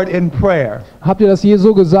the Lord in prayer. Habt ihr das je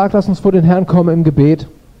so gesagt? Lass uns vor den Herrn kommen im Gebet.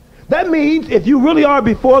 That means if you really are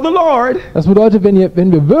before the Lord. Das bedeutet,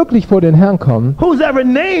 wenn wir wirklich vor den Herrn kommen. Whosever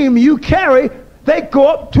name you carry, they go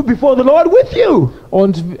up to before the Lord with you.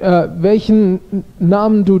 Und welchen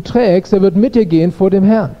Namen du trägst, der wird mit dir gehen vor dem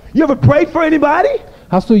Herrn. You ever prayed for anybody?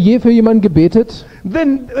 Hast du je für jemanden gebetet?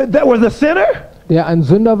 Then that was a sinner? Der ein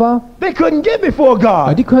Sünder war? They couldn't get before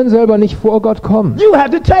God. Die können selber nicht vor Gott kommen. You have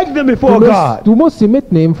to take them before God. Du musst sie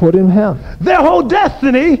mitnehmen vor dem Herrn. Their whole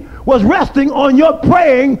destiny was resting on your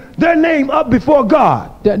praying their name up before God.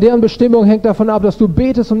 Deren Bestimmung hängt davon ab, dass du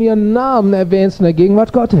betest und ihren Namen erwähnst in der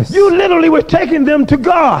Gegenwart Gottes. You literally were taking them to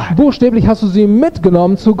God. Buchstäblich hast du sie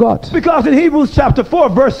mitgenommen zu Gott. Because in Hebrews chapter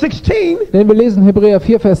 4 verse 16, denn wir lesen Hebräer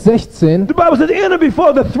 4 Vers 16, the Bible says, enter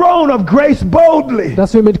before the throne of grace boldly.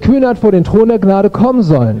 Dass wir mit Kühnheit vor den Thron der Gnade kommen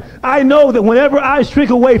sollen. I know that whenever I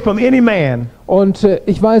shrink away from any man, und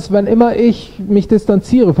ich weiß, wenn immer ich mich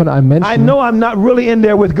distanziere von einem Menschen, I know I'm not really in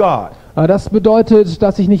there with God. Das bedeutet,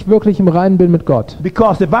 dass ich nicht wirklich im Reinen bin mit Gott.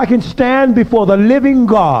 Because if I can stand before the living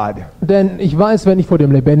God, denn ich weiß, wenn ich vor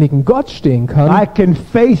dem lebendigen Gott stehen kann, I can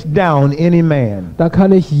face down any man. Dann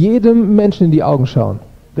kann ich jedem Menschen in die Augen schauen.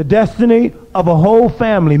 The destiny of a whole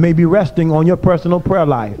family may be resting on your personal prayer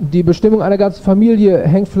life. Die Bestimmung einer ganzen Familie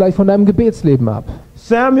hängt vielleicht von deinem Gebetsleben ab.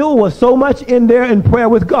 Samuel was so much in there in prayer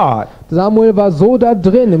with God. Samuel war so da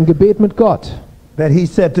drin im Gebet mit Gott. That he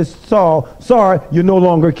said to Saul, sorry, you're no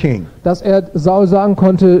longer king. Dass er Saul sagen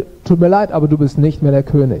konnte, tut mir leid, aber du bist nicht mehr der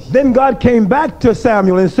König. Then God came back to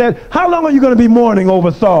Samuel and said, how long are you going to be mourning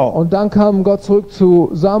over Saul? Und dann kam Gott zurück zu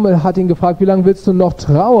Samuel, hat ihn gefragt, wie lange willst du noch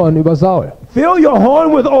trauern über Saul? Fill your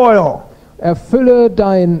horn with oil. Erfülle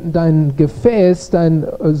dein Gefäß, dein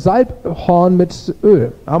Salbhorn mit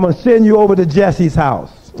Öl. I'm going to send you over to Jesse's house.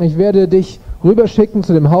 Ich werde dich rüberschicken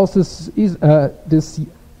zu dem Haus des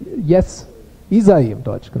Isai im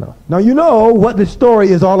Deutsch, genau. Now you know what the story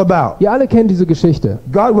is all about. Ihr alle kennt diese Geschichte.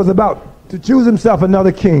 God was about to choose himself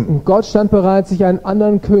another king. Und Gott stand bereit, sich einen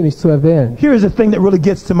anderen König zu erwählen. Here's the thing that really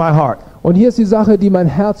gets to my heart. Und hier ist die Sache, die mein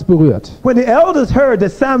Herz berührt. When the elders heard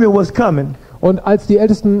that Samuel was coming, und als die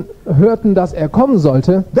Ältesten hörten, dass er kommen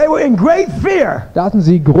sollte, they were in great fear. Da hatten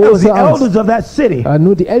sie große Angst. Elders of that city.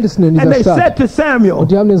 Nur die Ältesten in dieser and they Stadt. Said to Samuel,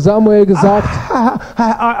 und die haben den Samuel gesagt,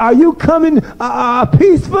 are you coming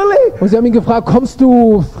peacefully? Und sie haben ihn gefragt, kommst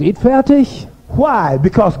du friedfertig? Why?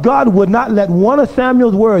 Because God would not let one of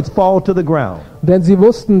Samuel's words fall to the ground. Denn sie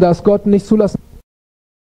wussten, dass Gott nicht zulassen